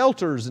for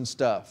shelters and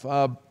stuff.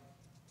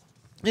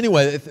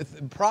 Anyway,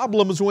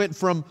 problems went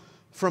from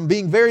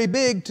being very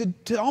big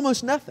to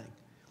almost nothing.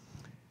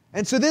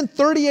 And so then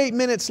 38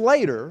 minutes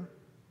later,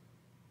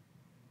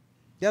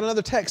 got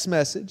another text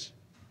message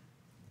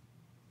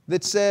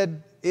that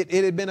said it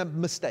had been a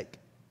mistake.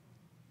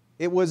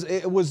 It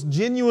was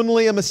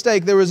genuinely a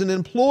mistake. There was an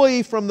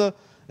employee from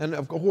and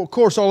of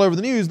course all over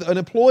the news, an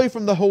employee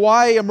from the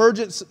Hawaii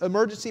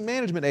Emergency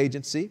Management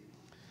Agency.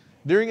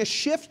 During a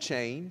shift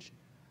change,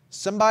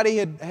 somebody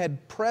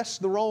had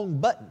pressed the wrong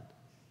button,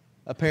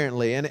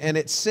 apparently, and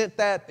it sent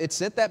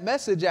that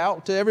message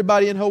out to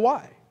everybody in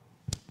Hawaii.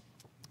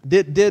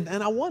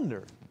 And I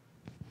wonder,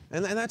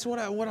 and that's what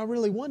I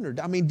really wondered.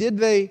 I mean,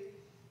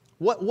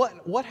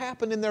 what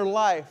happened in their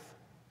life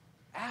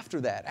after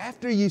that?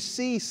 After you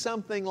see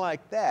something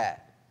like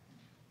that,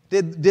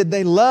 did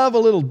they love a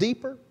little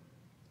deeper?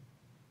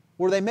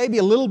 Were they maybe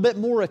a little bit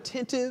more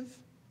attentive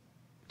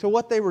to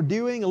what they were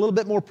doing, a little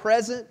bit more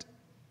present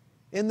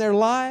in their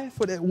life?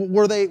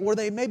 Were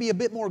they maybe a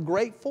bit more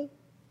grateful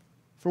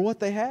for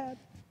what they had?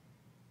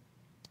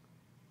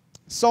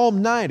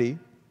 Psalm 90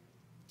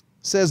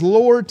 says,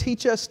 "Lord,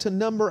 teach us to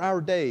number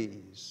our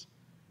days,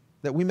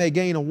 that we may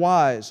gain a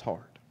wise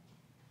heart."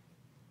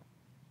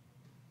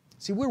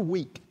 See, we're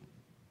weak.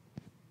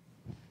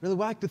 Really, we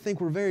like to think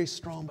we're very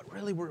strong, but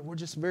really we're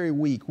just very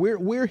weak.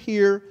 We're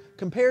here,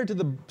 compared to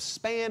the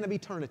span of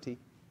eternity,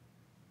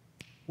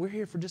 we're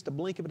here for just a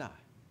blink of an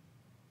eye.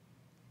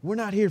 We're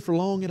not here for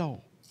long at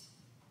all.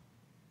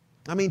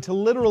 I mean, to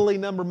literally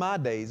number my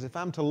days, if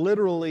I'm to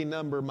literally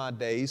number my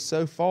days,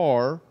 so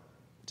far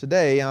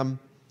today I'm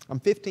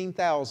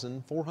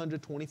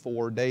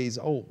 15,424 days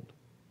old.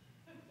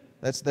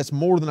 That's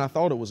more than I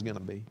thought it was going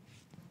to be.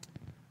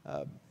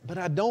 But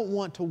I don't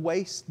want to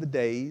waste the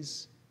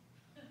days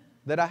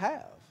that I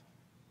have.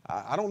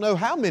 I don't know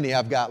how many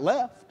I've got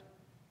left.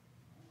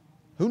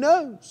 Who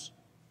knows?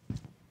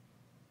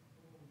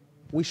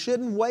 We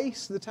shouldn't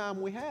waste the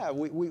time we have.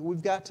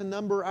 We've got to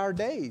number our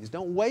days.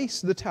 Don't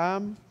waste the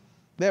time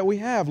that we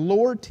have.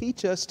 Lord,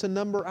 teach us to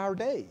number our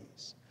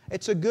days.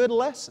 It's a good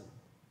lesson.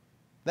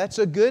 That's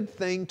a good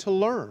thing to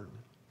learn.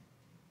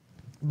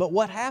 But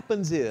what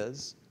happens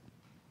is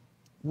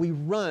we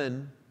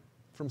run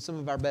from some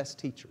of our best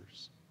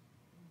teachers.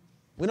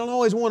 We don't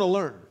always want to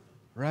learn,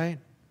 right?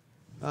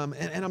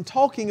 And I'm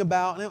talking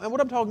about, and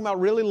what I'm talking about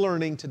really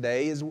learning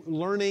today is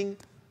learning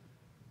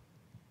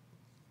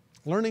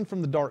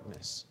from the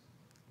darkness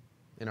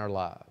in our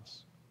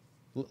lives.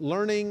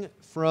 Learning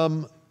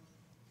from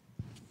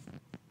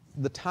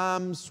the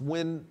times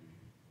when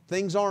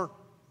things aren't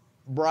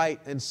bright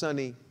and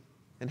sunny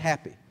and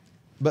happy,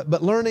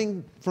 but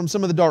learning from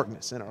some of the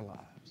darkness in our lives.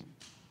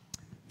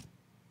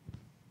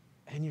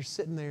 And you're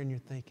sitting there and you're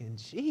thinking,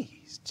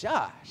 geez,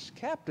 Josh,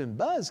 Captain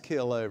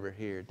Buzzkill over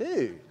here,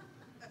 dude,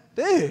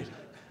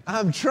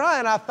 I'm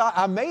trying. I thought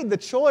I made the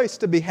choice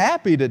to be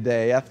happy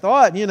today. I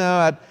thought,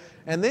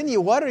 and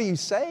then what are you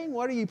saying?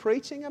 What are you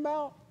preaching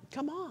about?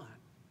 Come on.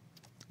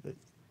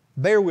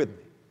 Bear with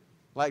me.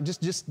 Like,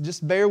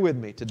 just bear with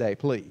me today,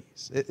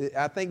 please.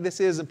 I think this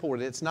is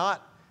important.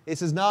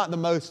 This is not the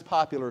most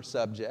popular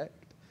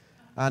subject.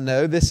 I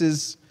know this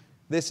is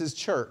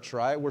church,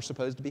 right? We're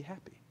supposed to be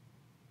happy.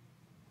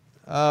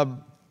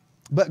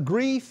 But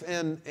grief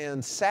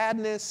and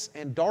sadness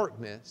and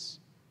darkness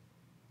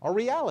are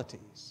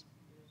realities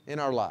in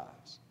our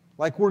lives.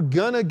 Like, we're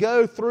going to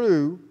go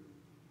through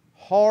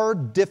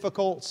hard,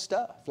 difficult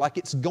stuff. Like,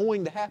 it's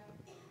going to happen.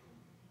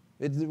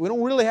 We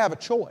don't really have a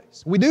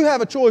choice. We do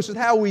have a choice with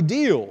how we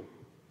deal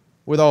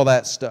with all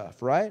that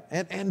stuff, right?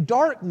 And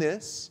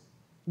darkness,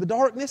 the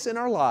darkness in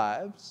our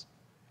lives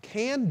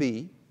can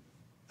be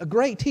a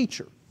great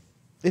teacher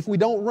if we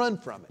don't run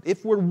from it,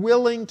 if we're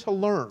willing to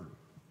learn,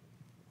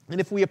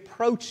 and if we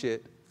approach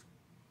it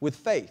with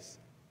faith.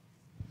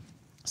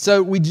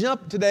 So we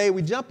jump into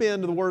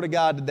the Word of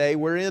God today.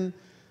 We're in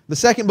the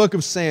second book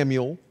of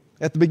Samuel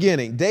at the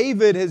beginning.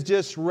 David has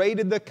just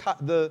raided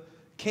the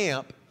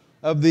camp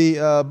of the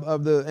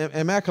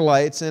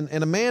Amalekites, and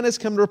a man has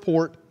come to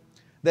report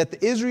that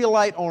the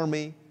Israelite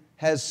army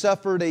has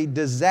suffered a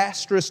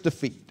disastrous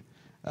defeat.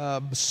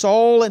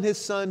 Saul and his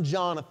son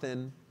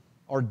Jonathan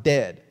are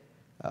dead.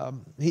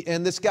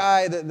 And this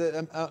guy,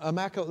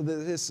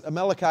 this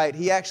Amalekite,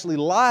 he actually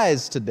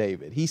lies to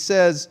David. He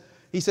says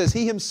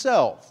he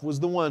himself was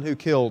the one who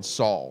killed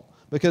Saul,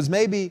 because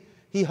maybe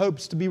he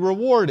hopes to be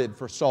rewarded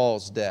for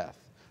Saul's death.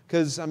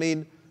 Because,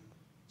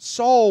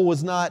 Saul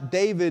was not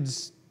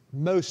David's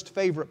most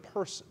favorite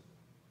person,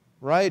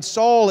 right?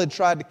 Saul had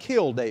tried to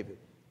kill David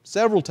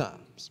several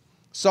times.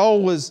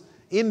 Saul was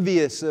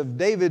envious of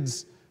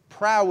David's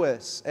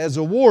prowess as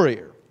a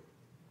warrior.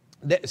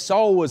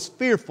 Saul was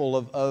fearful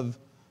of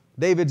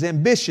David's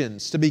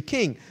ambitions to be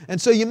king.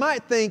 And so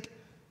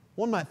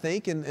one might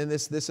think, and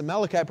this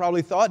Amalekite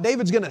probably thought,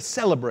 David's going to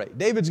celebrate.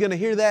 David's going to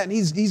hear that and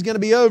he's going to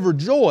be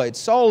overjoyed.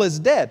 Saul is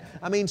dead.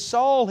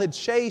 Saul had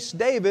chased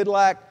David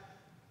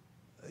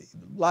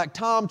like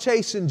Tom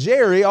chasing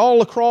Jerry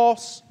all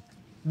across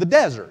the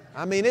desert.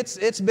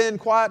 It's been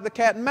quite the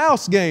cat and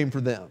mouse game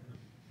for them.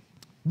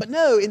 But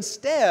no,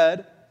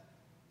 instead,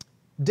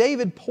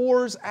 David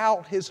pours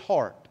out his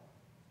heart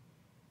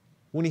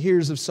when he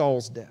hears of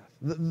Saul's death.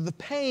 The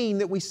pain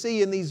that we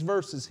see in these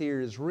verses here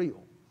is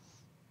real.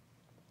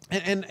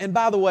 And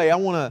by the way, I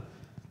want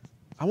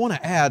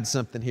to add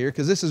something here,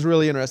 because this is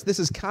really interesting. This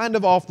is kind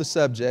of off the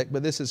subject,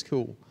 but this is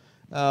cool.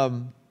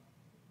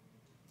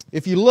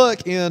 If you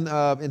look in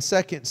 2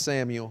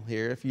 Samuel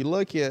here, if you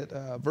look at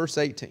verse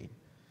 18,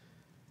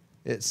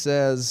 it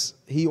says,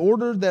 "He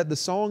ordered that the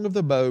song of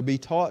the bow be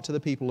taught to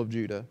the people of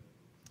Judah.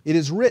 It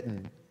is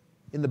written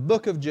in the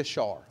book of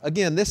Jashar."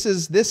 Again, this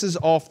is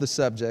off the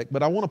subject,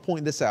 but I want to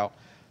point this out.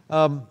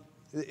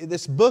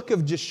 This book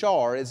of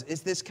Jashar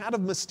is this kind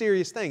of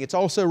mysterious thing. It's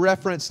also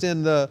referenced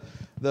in the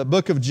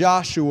book of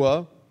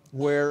Joshua,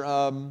 where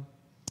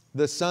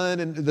the sun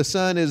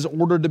is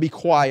ordered to be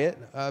quiet.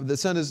 The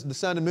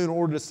sun and moon are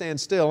ordered to stand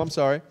still. I'm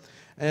sorry,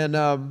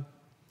 but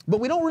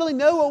we don't really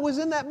know what was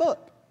in that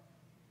book.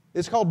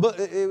 It's called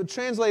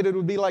translated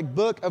would be like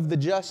Book of the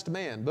Just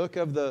Man, Book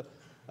of the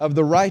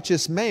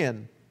Righteous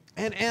Man,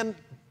 and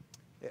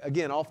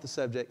again off the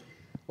subject.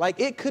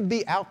 Like, it could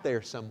be out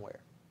there somewhere.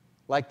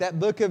 Like, that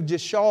book of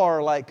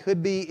Jashar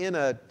could be in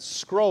a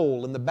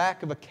scroll in the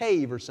back of a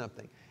cave or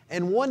something.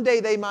 And one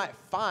day they might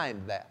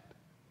find that.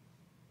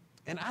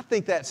 And I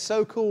think that's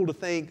so cool to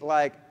think,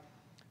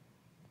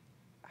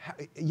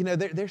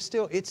 it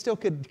still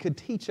could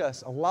teach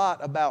us a lot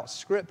about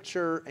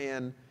Scripture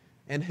and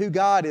who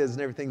God is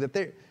and everything.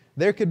 That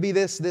there could be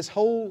this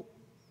whole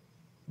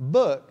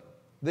book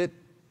that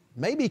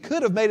maybe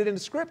could have made it into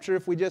Scripture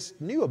if we just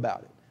knew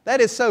about it.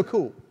 That is so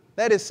cool.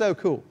 That is so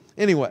cool.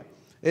 Anyway,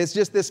 it's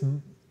just this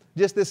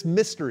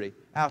mystery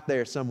out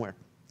there somewhere.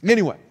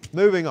 Anyway,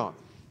 moving on.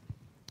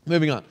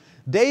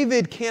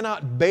 David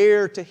cannot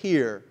bear to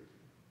hear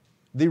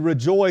the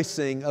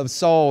rejoicing of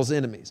Saul's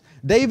enemies.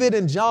 David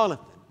and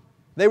Jonathan,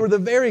 they were the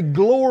very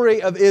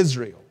glory of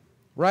Israel,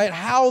 right?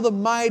 How the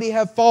mighty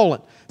have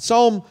fallen.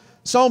 Psalm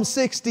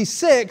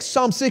 66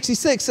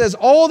 says,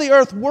 "All the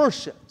earth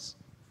worships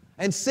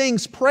and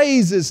sings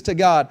praises to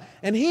God."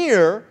 And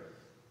here,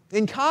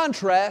 In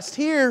contrast,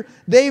 here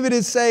David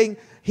is saying,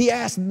 he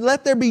asked,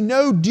 let there be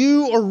no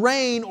dew or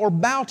rain or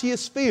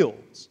bounteous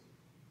fields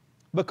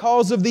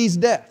because of these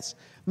deaths.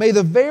 May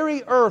the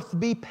very earth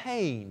be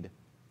pained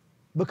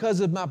because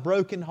of my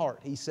broken heart,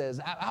 he says.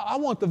 I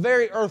want the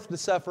very earth to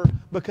suffer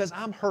because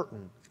I'm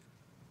hurting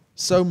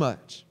so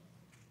much.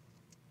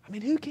 I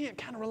mean, who can't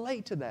kind of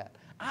relate to that?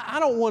 I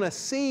don't want to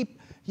see,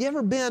 you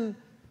ever been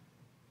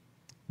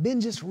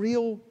just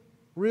real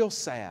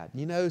sad?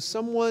 You know,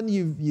 someone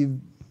you've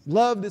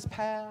loved has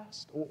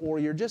passed, or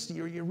you're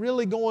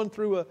really going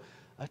through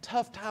a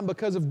tough time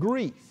because of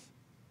grief,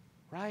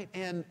 right?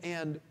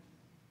 And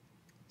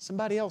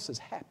somebody else is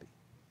happy.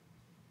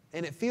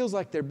 And it feels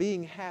like they're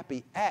being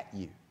happy at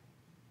you.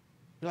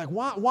 You're like,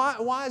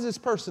 why is this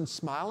person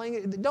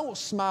smiling? Don't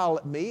smile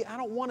at me. I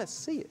don't want to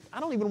see it. I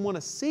don't even want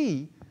to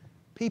see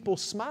people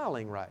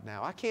smiling right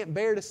now. I can't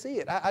bear to see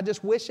it. I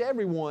just wish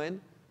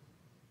everyone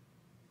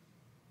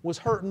was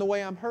hurting the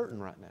way I'm hurting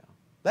right now.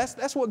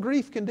 That's what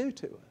grief can do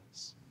to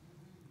us.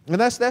 And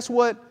that's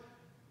what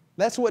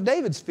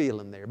David's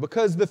feeling there.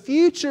 Because the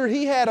future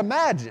he had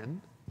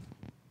imagined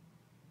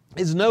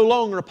is no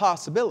longer a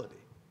possibility.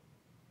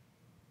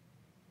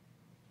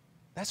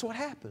 That's what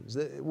happens.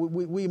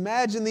 We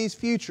imagine these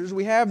futures,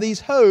 we have these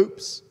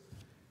hopes,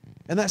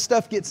 and that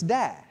stuff gets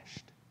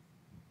dashed.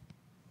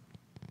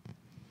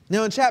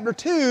 Now in chapter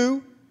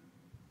 2,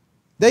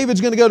 David's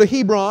going to go to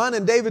Hebron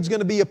and David's going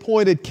to be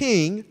appointed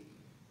king.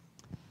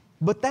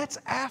 But that's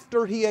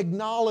after he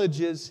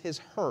acknowledges his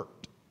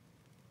hurt.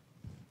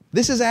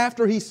 This is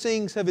after he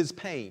sings of his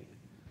pain.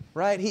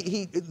 Right?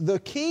 The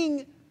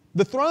king,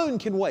 the throne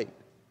can wait.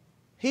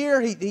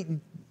 Here he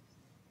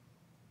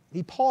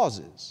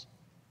pauses.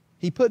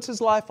 He puts his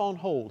life on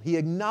hold. He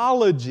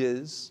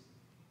acknowledges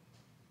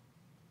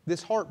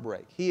this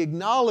heartbreak. He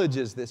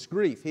acknowledges this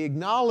grief. He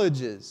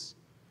acknowledges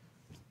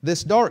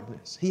this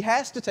darkness. He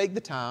has to take the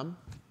time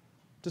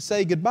to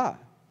say goodbye.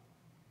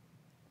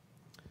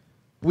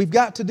 We've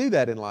got to do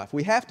that in life.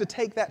 We have to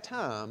take that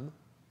time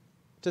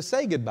to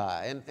say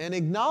goodbye and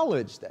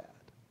acknowledge that.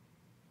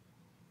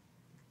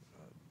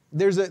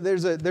 There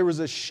was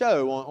a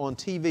show on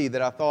TV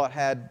that I thought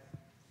had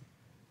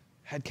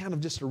kind of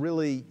just a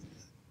really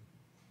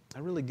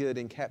good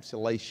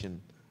encapsulation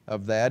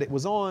of that. It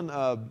was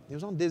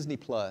on Disney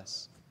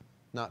Plus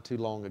not too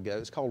long ago.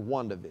 It's called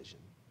WandaVision.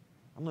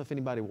 I don't know if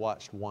anybody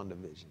watched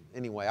WandaVision.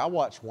 Anyway, I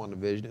watched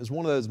WandaVision. It was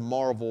one of those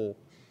Marvel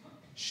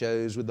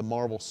shows with the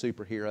Marvel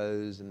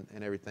superheroes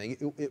and everything.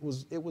 It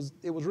was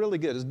really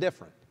good. It was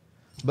different,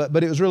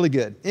 but it was really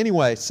good.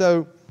 Anyway,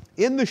 so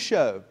in the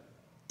show,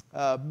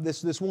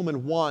 this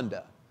woman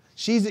Wanda,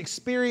 she's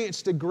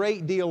experienced a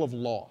great deal of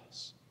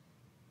loss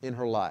in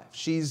her life.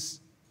 She's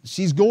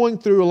going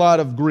through a lot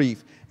of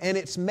grief, and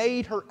it's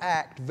made her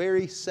act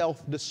very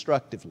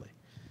self-destructively.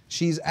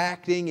 She's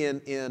acting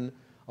in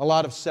a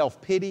lot of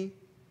self-pity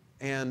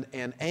and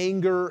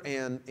anger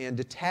and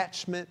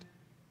detachment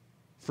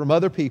from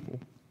other people,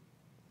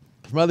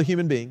 from other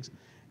human beings.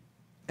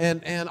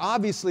 And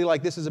obviously,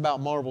 like, this is about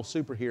Marvel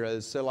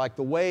superheroes, so like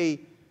the way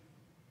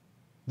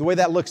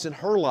that looks in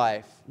her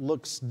life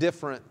looks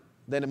different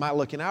than it might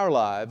look in our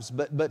lives,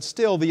 but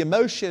still the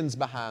emotions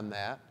behind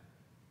that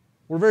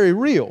were very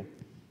real.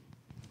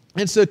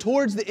 And so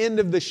towards the end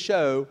of the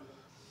show,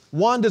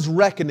 Wanda's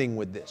reckoning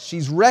with this.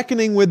 She's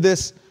reckoning with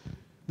this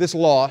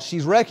loss.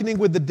 She's reckoning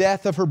with the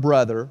death of her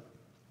brother.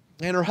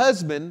 And her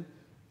husband,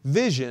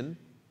 Vision,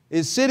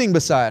 is sitting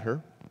beside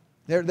her.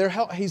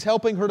 He's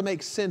helping her to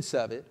make sense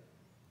of it.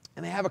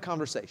 And they have a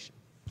conversation.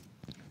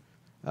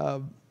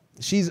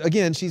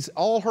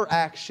 All her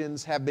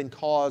actions have been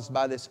caused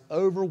by this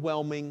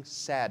overwhelming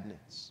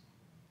sadness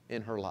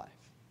in her life.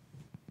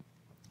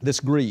 This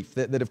grief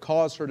that have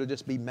caused her to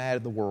just be mad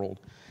at the world.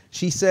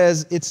 She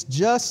says, it's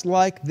just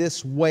like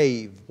this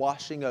wave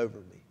washing over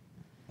me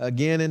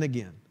again and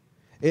again.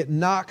 It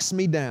knocks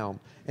me down.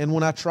 And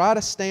when I try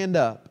to stand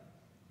up,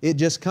 it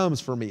just comes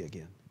for me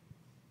again.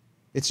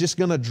 It's just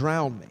going to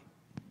drown me.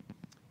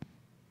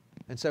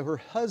 And so her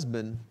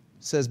husband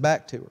says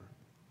back to her,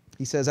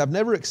 he says, I've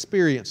never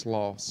experienced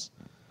loss.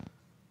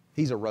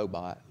 He's a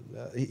robot.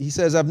 He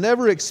says, I've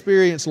never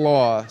experienced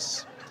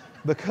loss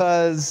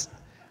because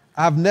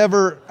I've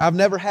never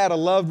had a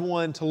loved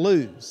one to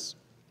lose.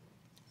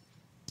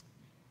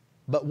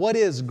 But what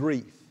is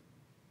grief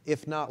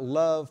if not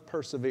love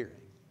persevering?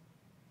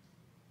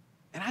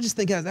 And I just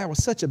think that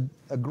was such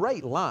a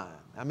great line.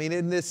 I mean,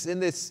 in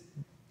this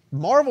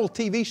Marvel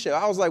TV show,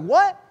 I was like,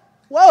 what?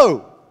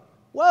 Whoa,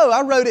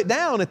 I wrote it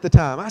down at the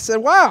time. I said,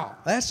 wow,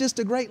 that's just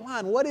a great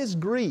line. What is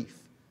grief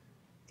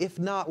if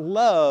not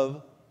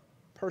love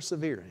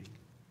persevering?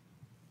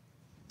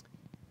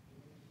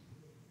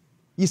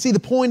 You see, the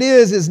point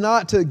is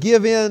not to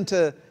give in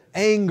to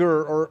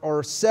anger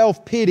or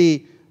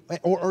self-pity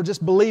or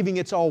just believing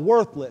it's all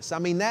worthless. I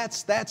mean,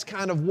 that's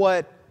kind of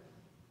what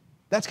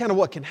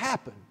can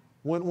happen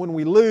when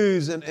we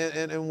lose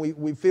and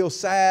we feel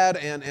sad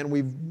and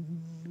we've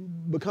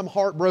become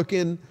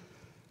heartbroken,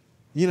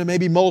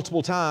 maybe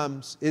multiple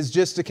times, is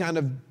just to kind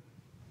of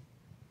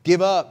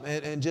give up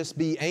and just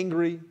be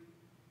angry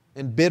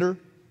and bitter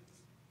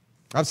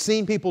I've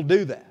seen people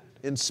do that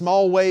in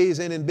small ways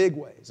and in big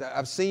ways.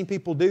 I've seen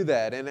people do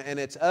that, and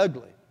it's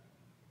ugly,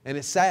 and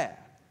it's sad.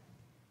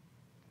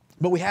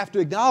 But we have to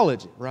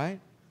acknowledge it, right?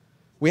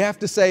 We have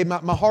to say,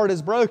 my heart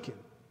is broken.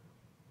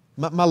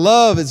 My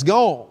love is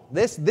gone.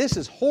 This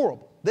is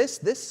horrible. This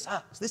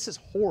sucks. This is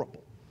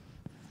horrible.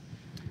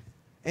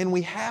 And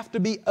we have to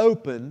be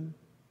open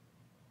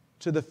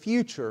to the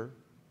future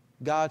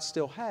God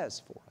still has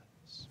for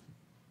us.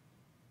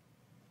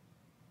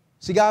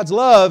 See, God's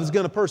love is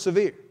going to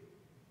persevere.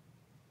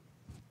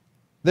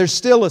 There's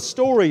still a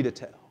story to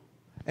tell.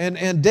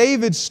 And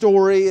David's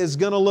story is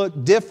going to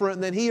look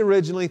different than he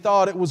originally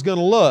thought it was going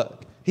to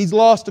look. He's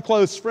lost a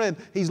close friend.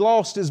 He's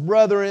lost his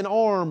brother in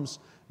arms,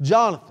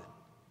 Jonathan.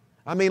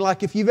 I mean,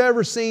 like if you've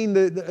ever seen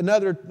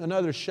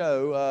another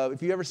show,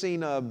 if you've ever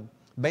seen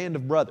Band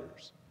of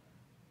Brothers,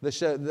 the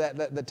show,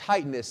 the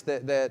tightness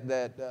that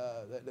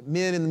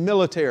men in the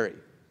military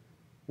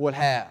would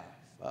have,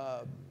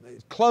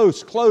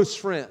 close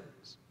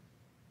friends,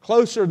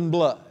 closer than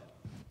blood.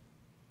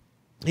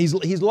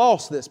 He's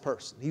lost this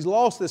person. He's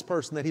lost this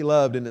person that he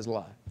loved in his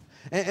life.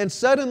 And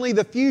suddenly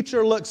the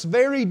future looks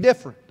very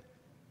different.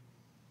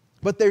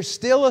 But there's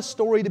still a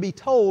story to be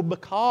told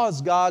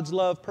because God's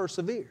love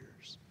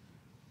perseveres.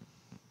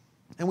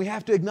 And we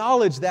have to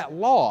acknowledge that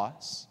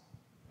loss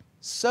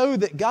so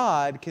that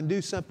God can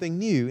do something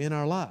new in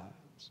our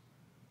lives.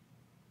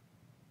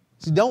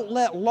 See, don't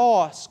let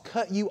loss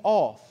cut you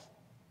off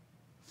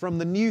from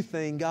the new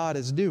thing God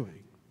is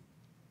doing.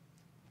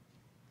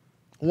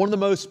 One of the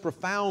most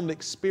profound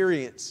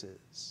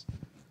experiences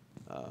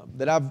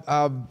that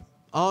I've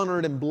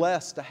honored and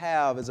blessed to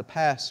have as a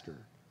pastor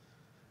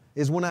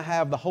is when I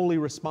have the holy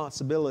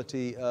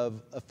responsibility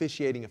of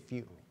officiating a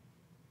funeral.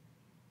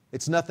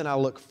 It's nothing I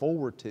look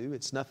forward to.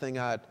 It's nothing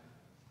that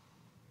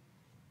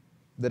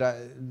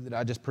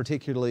I just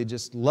particularly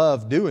just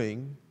love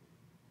doing,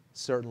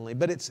 certainly,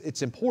 but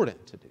it's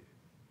important to do.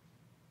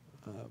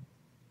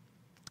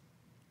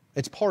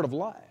 It's part of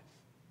life.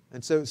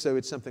 And so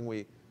it's something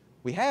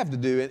we have to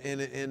do,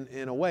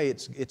 in a way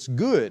it's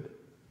good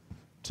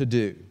to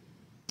do.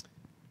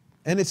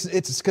 And it's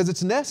because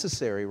it's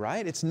necessary,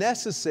 right? It's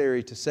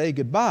necessary to say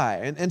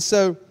goodbye. And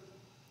so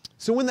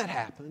when that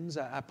happens,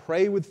 I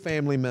pray with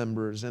family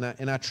members, and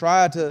I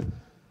try to,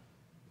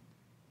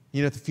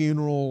 at the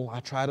funeral, I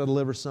try to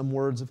deliver some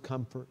words of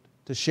comfort,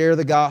 to share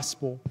the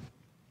gospel.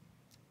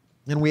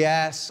 And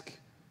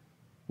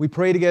we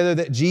pray together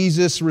that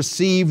Jesus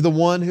receive the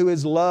one who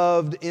is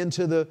loved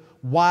into the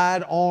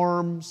wide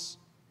arms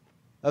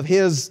of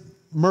His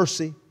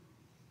mercy.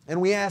 And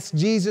we ask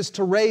Jesus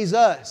to raise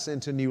us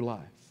into new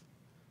life,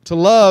 to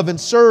love and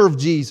serve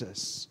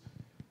Jesus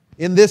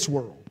in this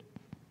world,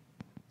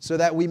 so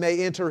that we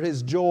may enter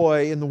His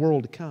joy in the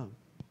world to come.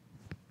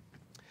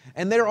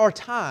 And there are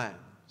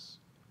times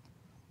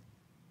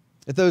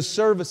at those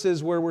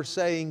services where we're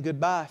saying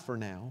goodbye for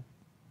now,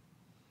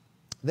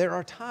 there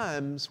are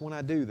times when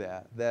I do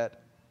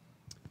that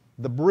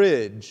the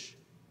bridge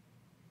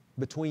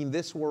between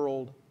this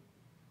world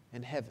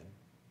and heaven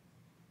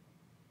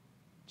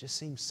just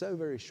seems so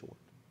very short.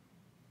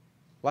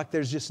 Like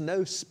there's just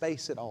no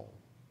space at all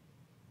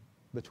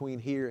between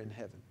here and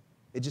heaven.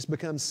 It just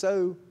becomes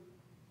so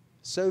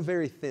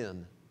very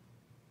thin,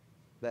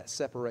 that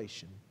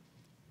separation.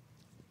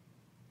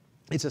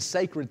 It's a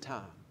sacred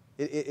time.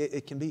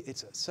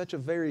 It's such a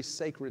very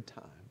sacred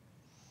time.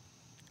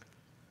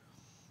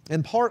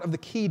 And part of the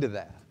key to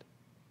that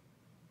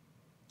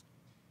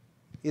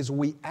is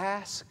we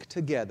ask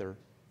together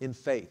in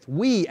faith.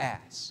 We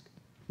ask.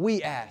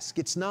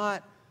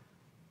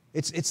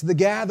 It's the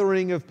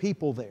gathering of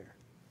people there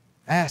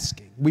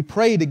asking. We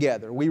pray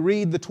together. We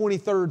read the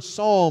 23rd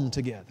Psalm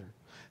together.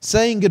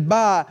 Saying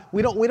goodbye.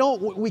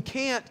 We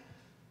can't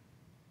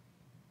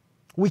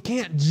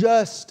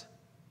just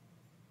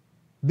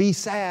be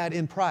sad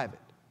in private.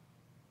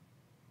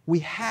 We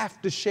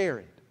have to share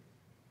it.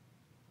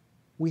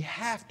 We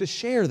have to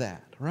share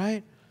that,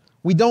 right?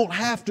 We don't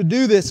have to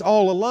do this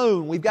all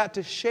alone. We've got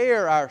to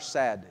share our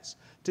sadness,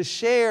 to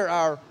share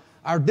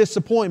our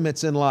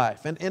disappointments in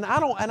life. And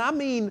I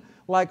mean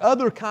like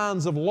other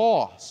kinds of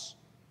loss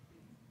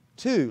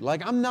too.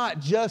 Like I'm not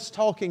just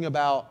talking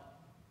about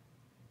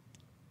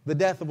the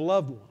death of a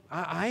loved one.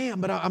 I am,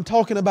 but I'm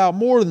talking about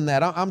more than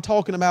that. I'm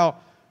talking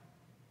about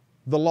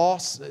the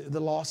loss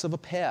of a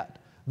pet,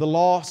 the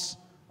loss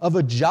of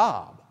a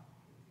job.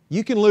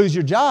 You can lose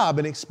your job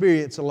and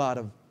experience a lot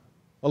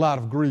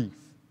of grief.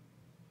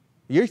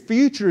 Your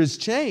future is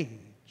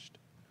changed.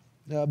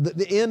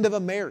 The end of a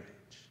marriage.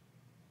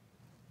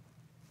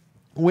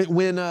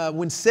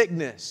 When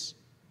sickness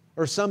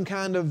or some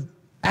kind of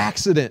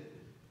accident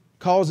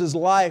causes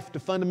life to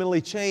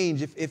fundamentally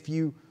change, if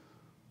you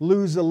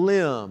lose a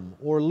limb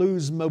or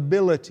lose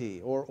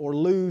mobility or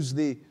lose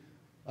the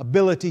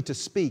ability to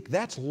speak,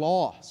 that's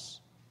loss.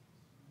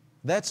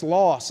 That's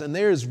loss, and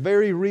there's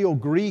very real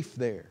grief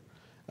there.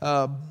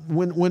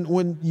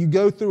 When you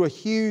go through a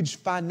huge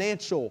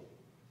financial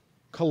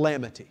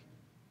calamity,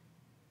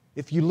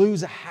 if you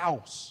lose a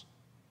house,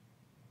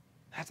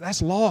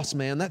 that's loss,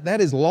 man.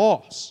 That is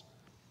loss.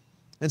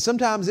 And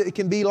sometimes it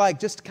can be like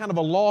just kind of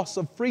a loss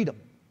of freedom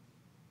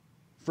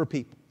for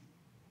people.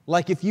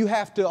 Like if you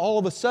have to, all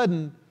of a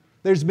sudden,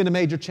 there's been a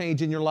major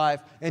change in your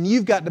life and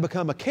you've got to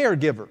become a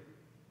caregiver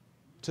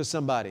to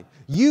somebody.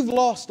 You've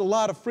lost a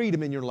lot of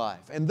freedom in your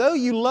life. And though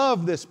you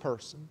love this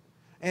person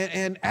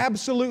and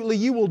absolutely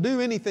you will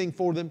do anything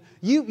for them,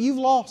 you've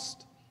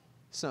lost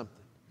something.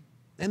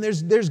 And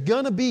there's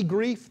going to be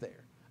grief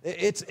there.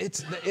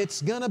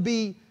 It's going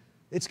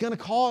to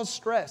cause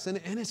stress and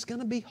it's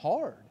going to be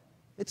hard.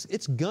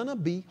 It's going to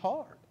be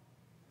hard.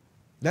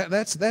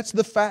 That's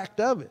the fact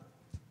of it.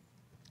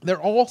 There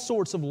are all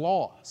sorts of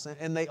loss,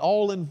 and they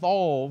all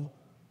involve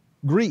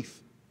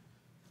grief.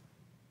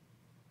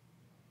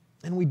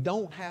 And we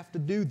don't have to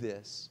do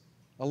this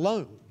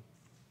alone.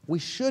 We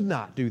should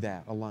not do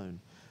that alone.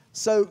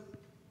 So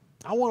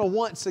I want to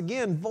once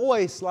again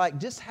voice like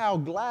just how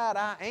glad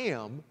I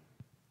am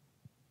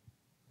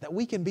that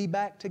we can be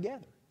back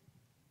together.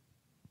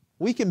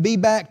 We can be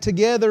back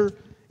together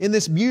in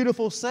this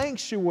beautiful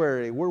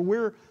sanctuary where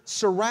we're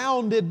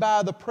surrounded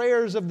by the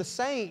prayers of the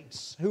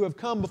saints who have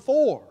come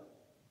before.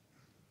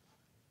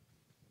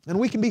 And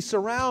we can be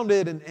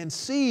surrounded and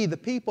see the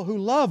people who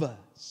love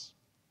us,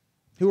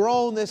 who are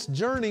on this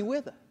journey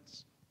with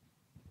us.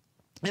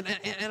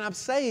 And I'm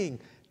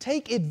saying,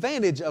 take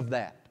advantage of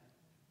that.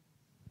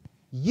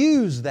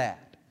 Use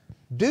that.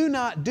 Do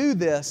not do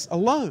this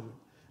alone.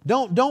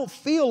 Don't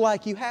feel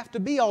like you have to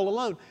be all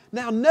alone.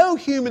 Now, no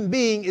human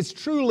being is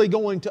truly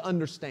going to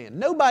understand.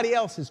 Nobody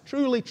else is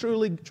truly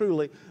going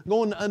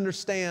to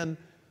understand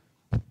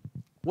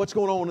what's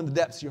going on in the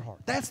depths of your heart.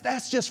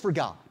 That's just for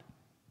God.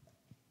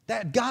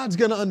 That God's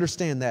going to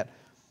understand that.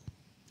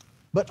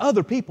 But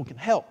other people can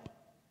help.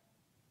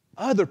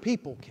 Other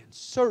people can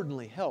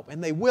certainly help,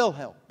 and they will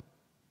help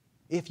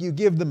if you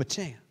give them a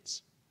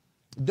chance.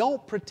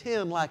 Don't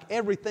pretend like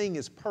everything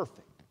is perfect.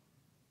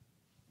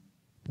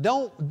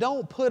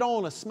 Don't put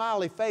on a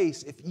smiley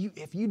face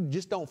if you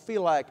just don't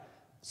feel like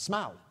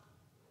smiling.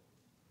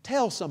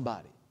 Tell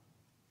somebody.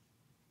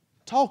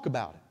 Talk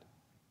about it.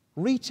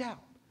 Reach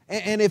out.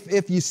 And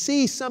if you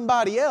see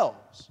somebody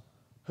else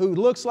who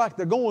looks like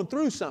they're going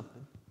through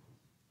something,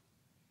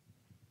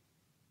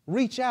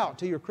 reach out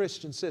to your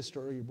Christian sister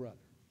or your brother.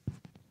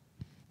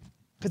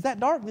 Because that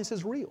darkness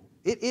is real.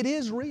 It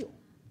is real.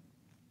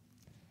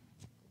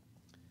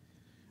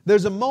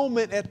 There's a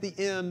moment at the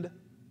end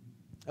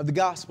of the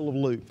Gospel of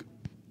Luke.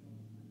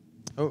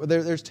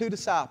 There's two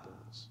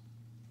disciples,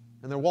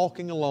 and they're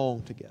walking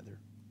along together.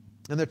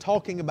 And they're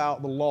talking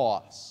about the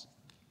loss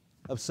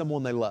of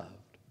someone they loved.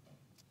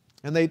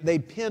 And they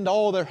pinned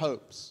all their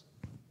hopes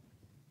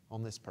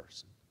on this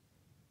person.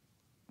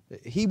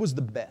 He was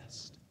the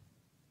best.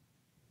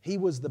 He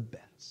was the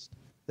best.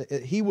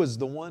 He was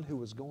the one who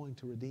was going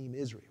to redeem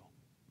Israel.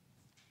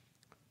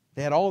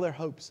 They had all their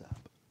hopes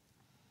up,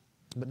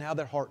 but now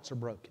their hearts are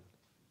broken.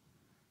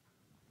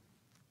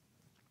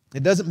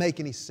 It doesn't make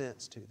any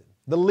sense to them.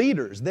 The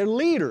leaders, their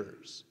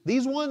leaders,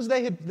 these ones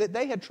that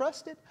they had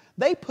trusted,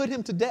 they put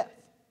him to death.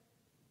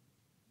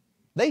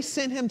 They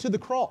sent him to the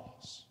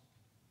cross.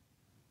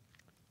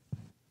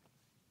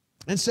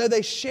 And so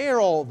they share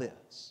all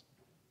this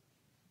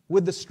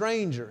with the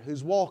stranger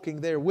who's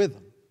walking there with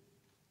them.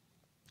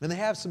 And they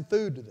have some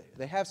food together.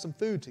 They have some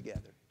food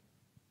together.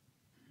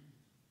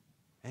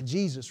 And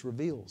Jesus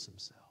reveals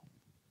Himself.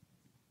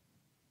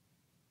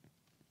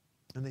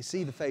 And they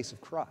see the face of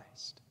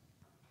Christ.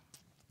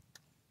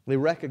 They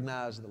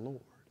recognize the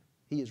Lord.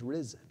 He is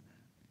risen.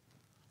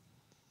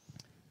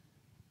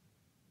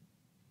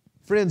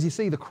 Friends, you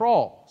see, the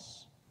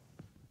cross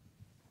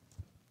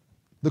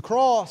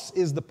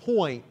is the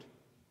point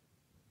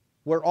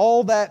where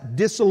all that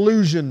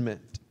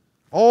disillusionment,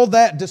 all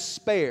that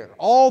despair,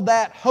 all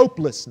that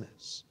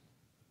hopelessness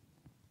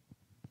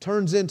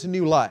turns into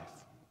new life.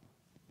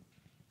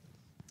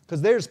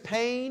 Because there's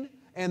pain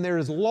and there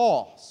is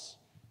loss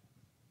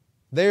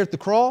there at the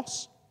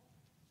cross.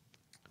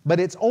 But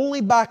it's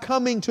only by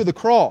coming to the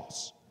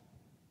cross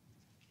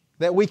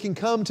that we can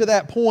come to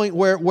that point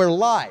where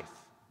life,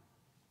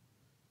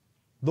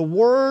 the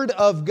Word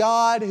of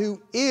God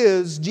who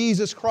is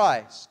Jesus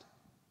Christ,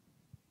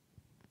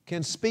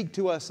 can speak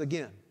to us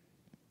again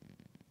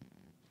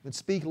and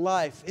speak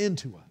life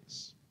into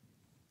us.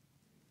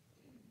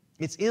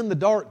 It's in the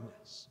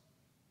darkness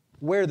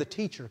where the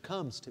teacher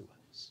comes to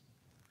us.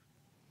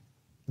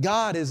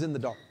 God is in the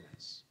darkness.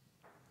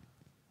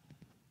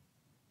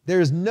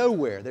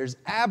 There's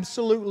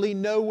absolutely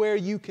nowhere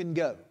you can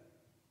go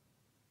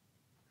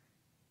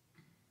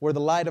where the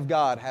light of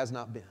God has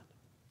not been.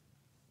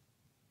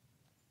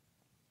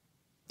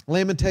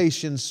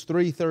 Lamentations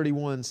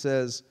 3:31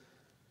 says,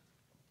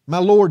 "My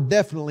Lord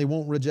definitely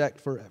won't reject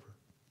forever.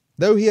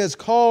 Though He has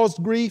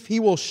caused grief, He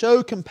will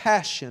show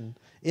compassion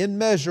in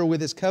measure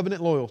with His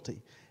covenant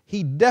loyalty.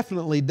 He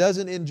definitely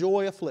doesn't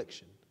enjoy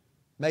affliction,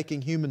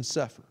 making humans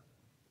suffer."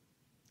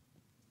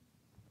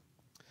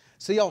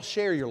 So y'all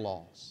share your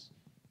loss.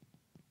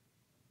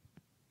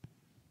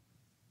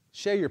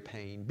 Share your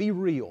pain. Be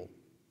real.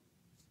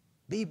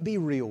 Be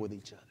real with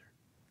each other.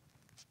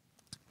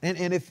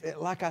 And if,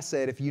 like I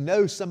said, if you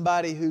know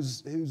somebody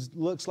who's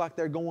looks like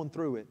they're going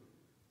through it,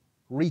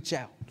 reach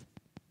out.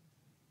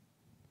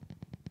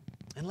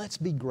 And let's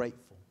be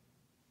grateful.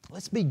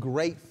 Let's be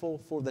grateful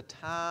for the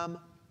time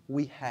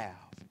we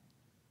have.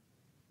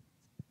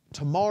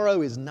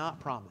 Tomorrow is not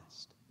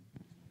promised,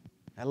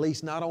 at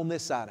least not on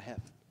this side of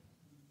heaven.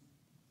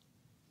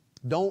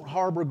 Don't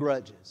harbor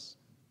grudges.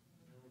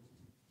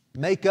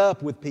 Make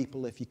up with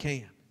people if you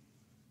can.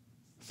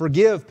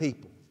 Forgive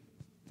people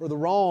for the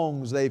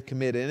wrongs they've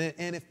committed.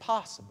 And if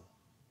possible,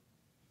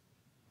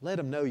 let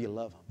them know you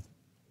love them.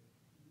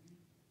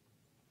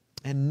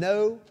 And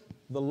know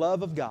the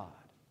love of God,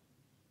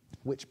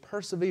 which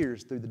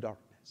perseveres through the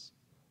darkness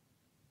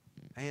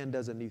and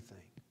does a new thing.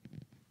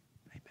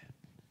 Amen.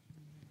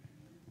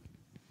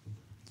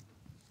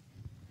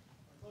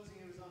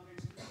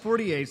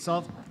 48,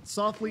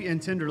 softly and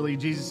tenderly,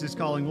 Jesus is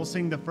calling. We'll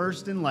sing the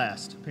first and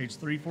last. Page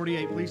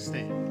 348, please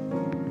stand.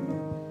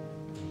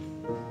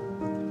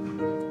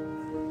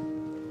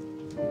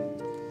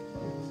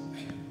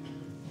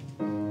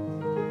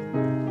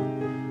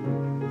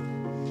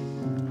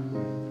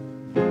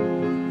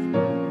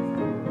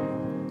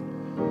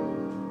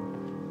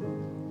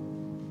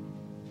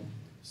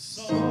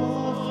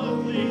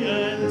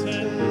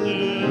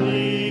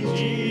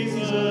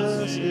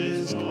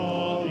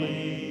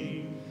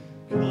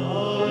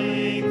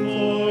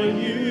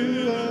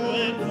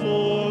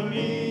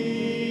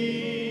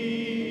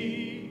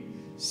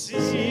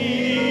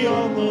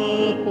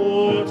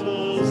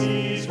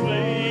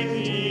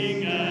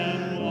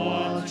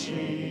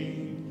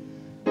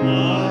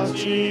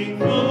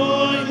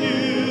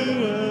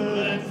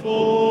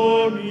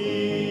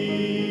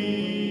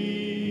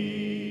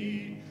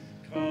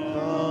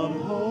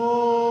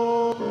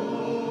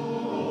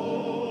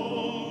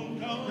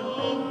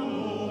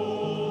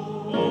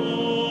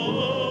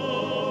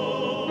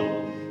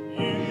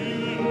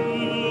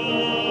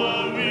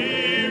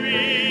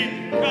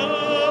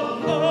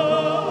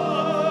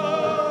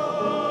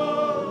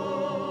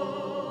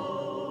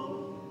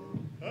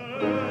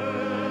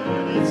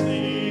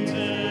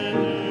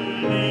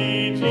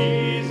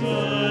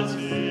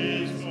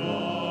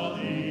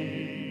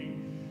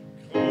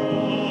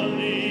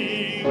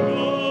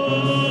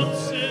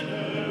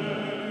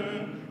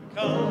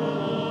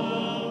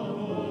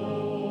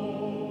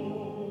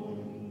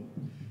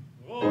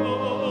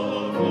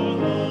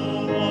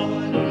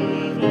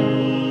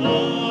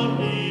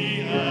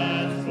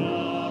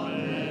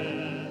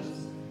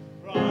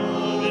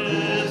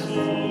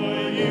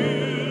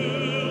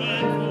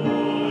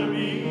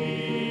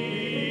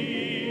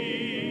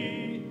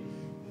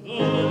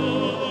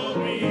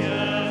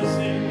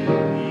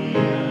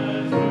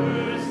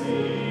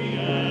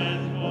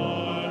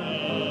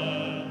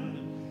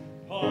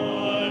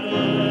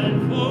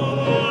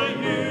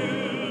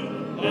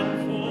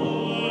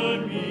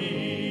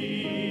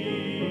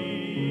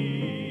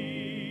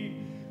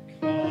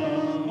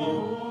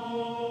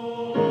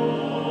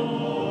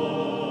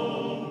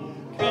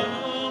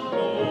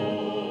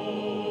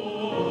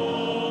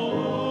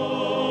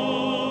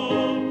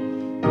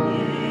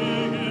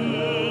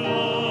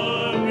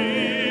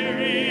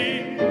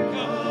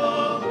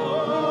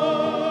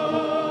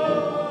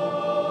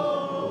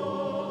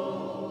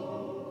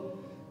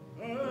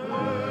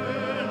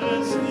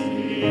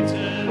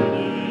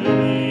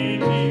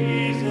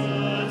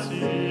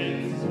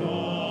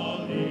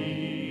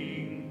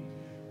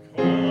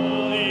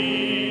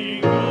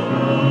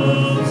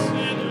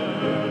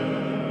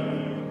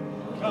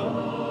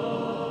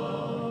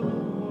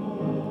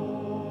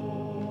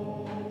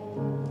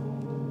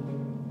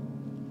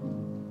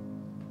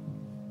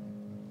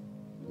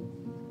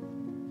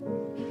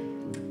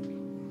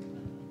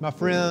 My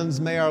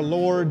friends, may our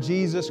Lord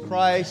Jesus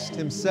Christ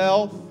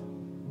Himself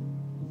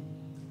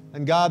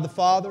and God the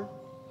Father,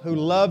 who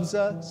loves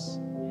us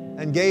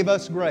and gave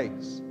us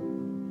grace,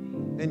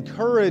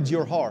 encourage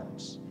your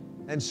hearts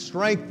and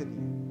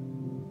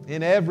strengthen you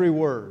in every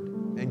word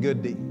and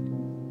good deed.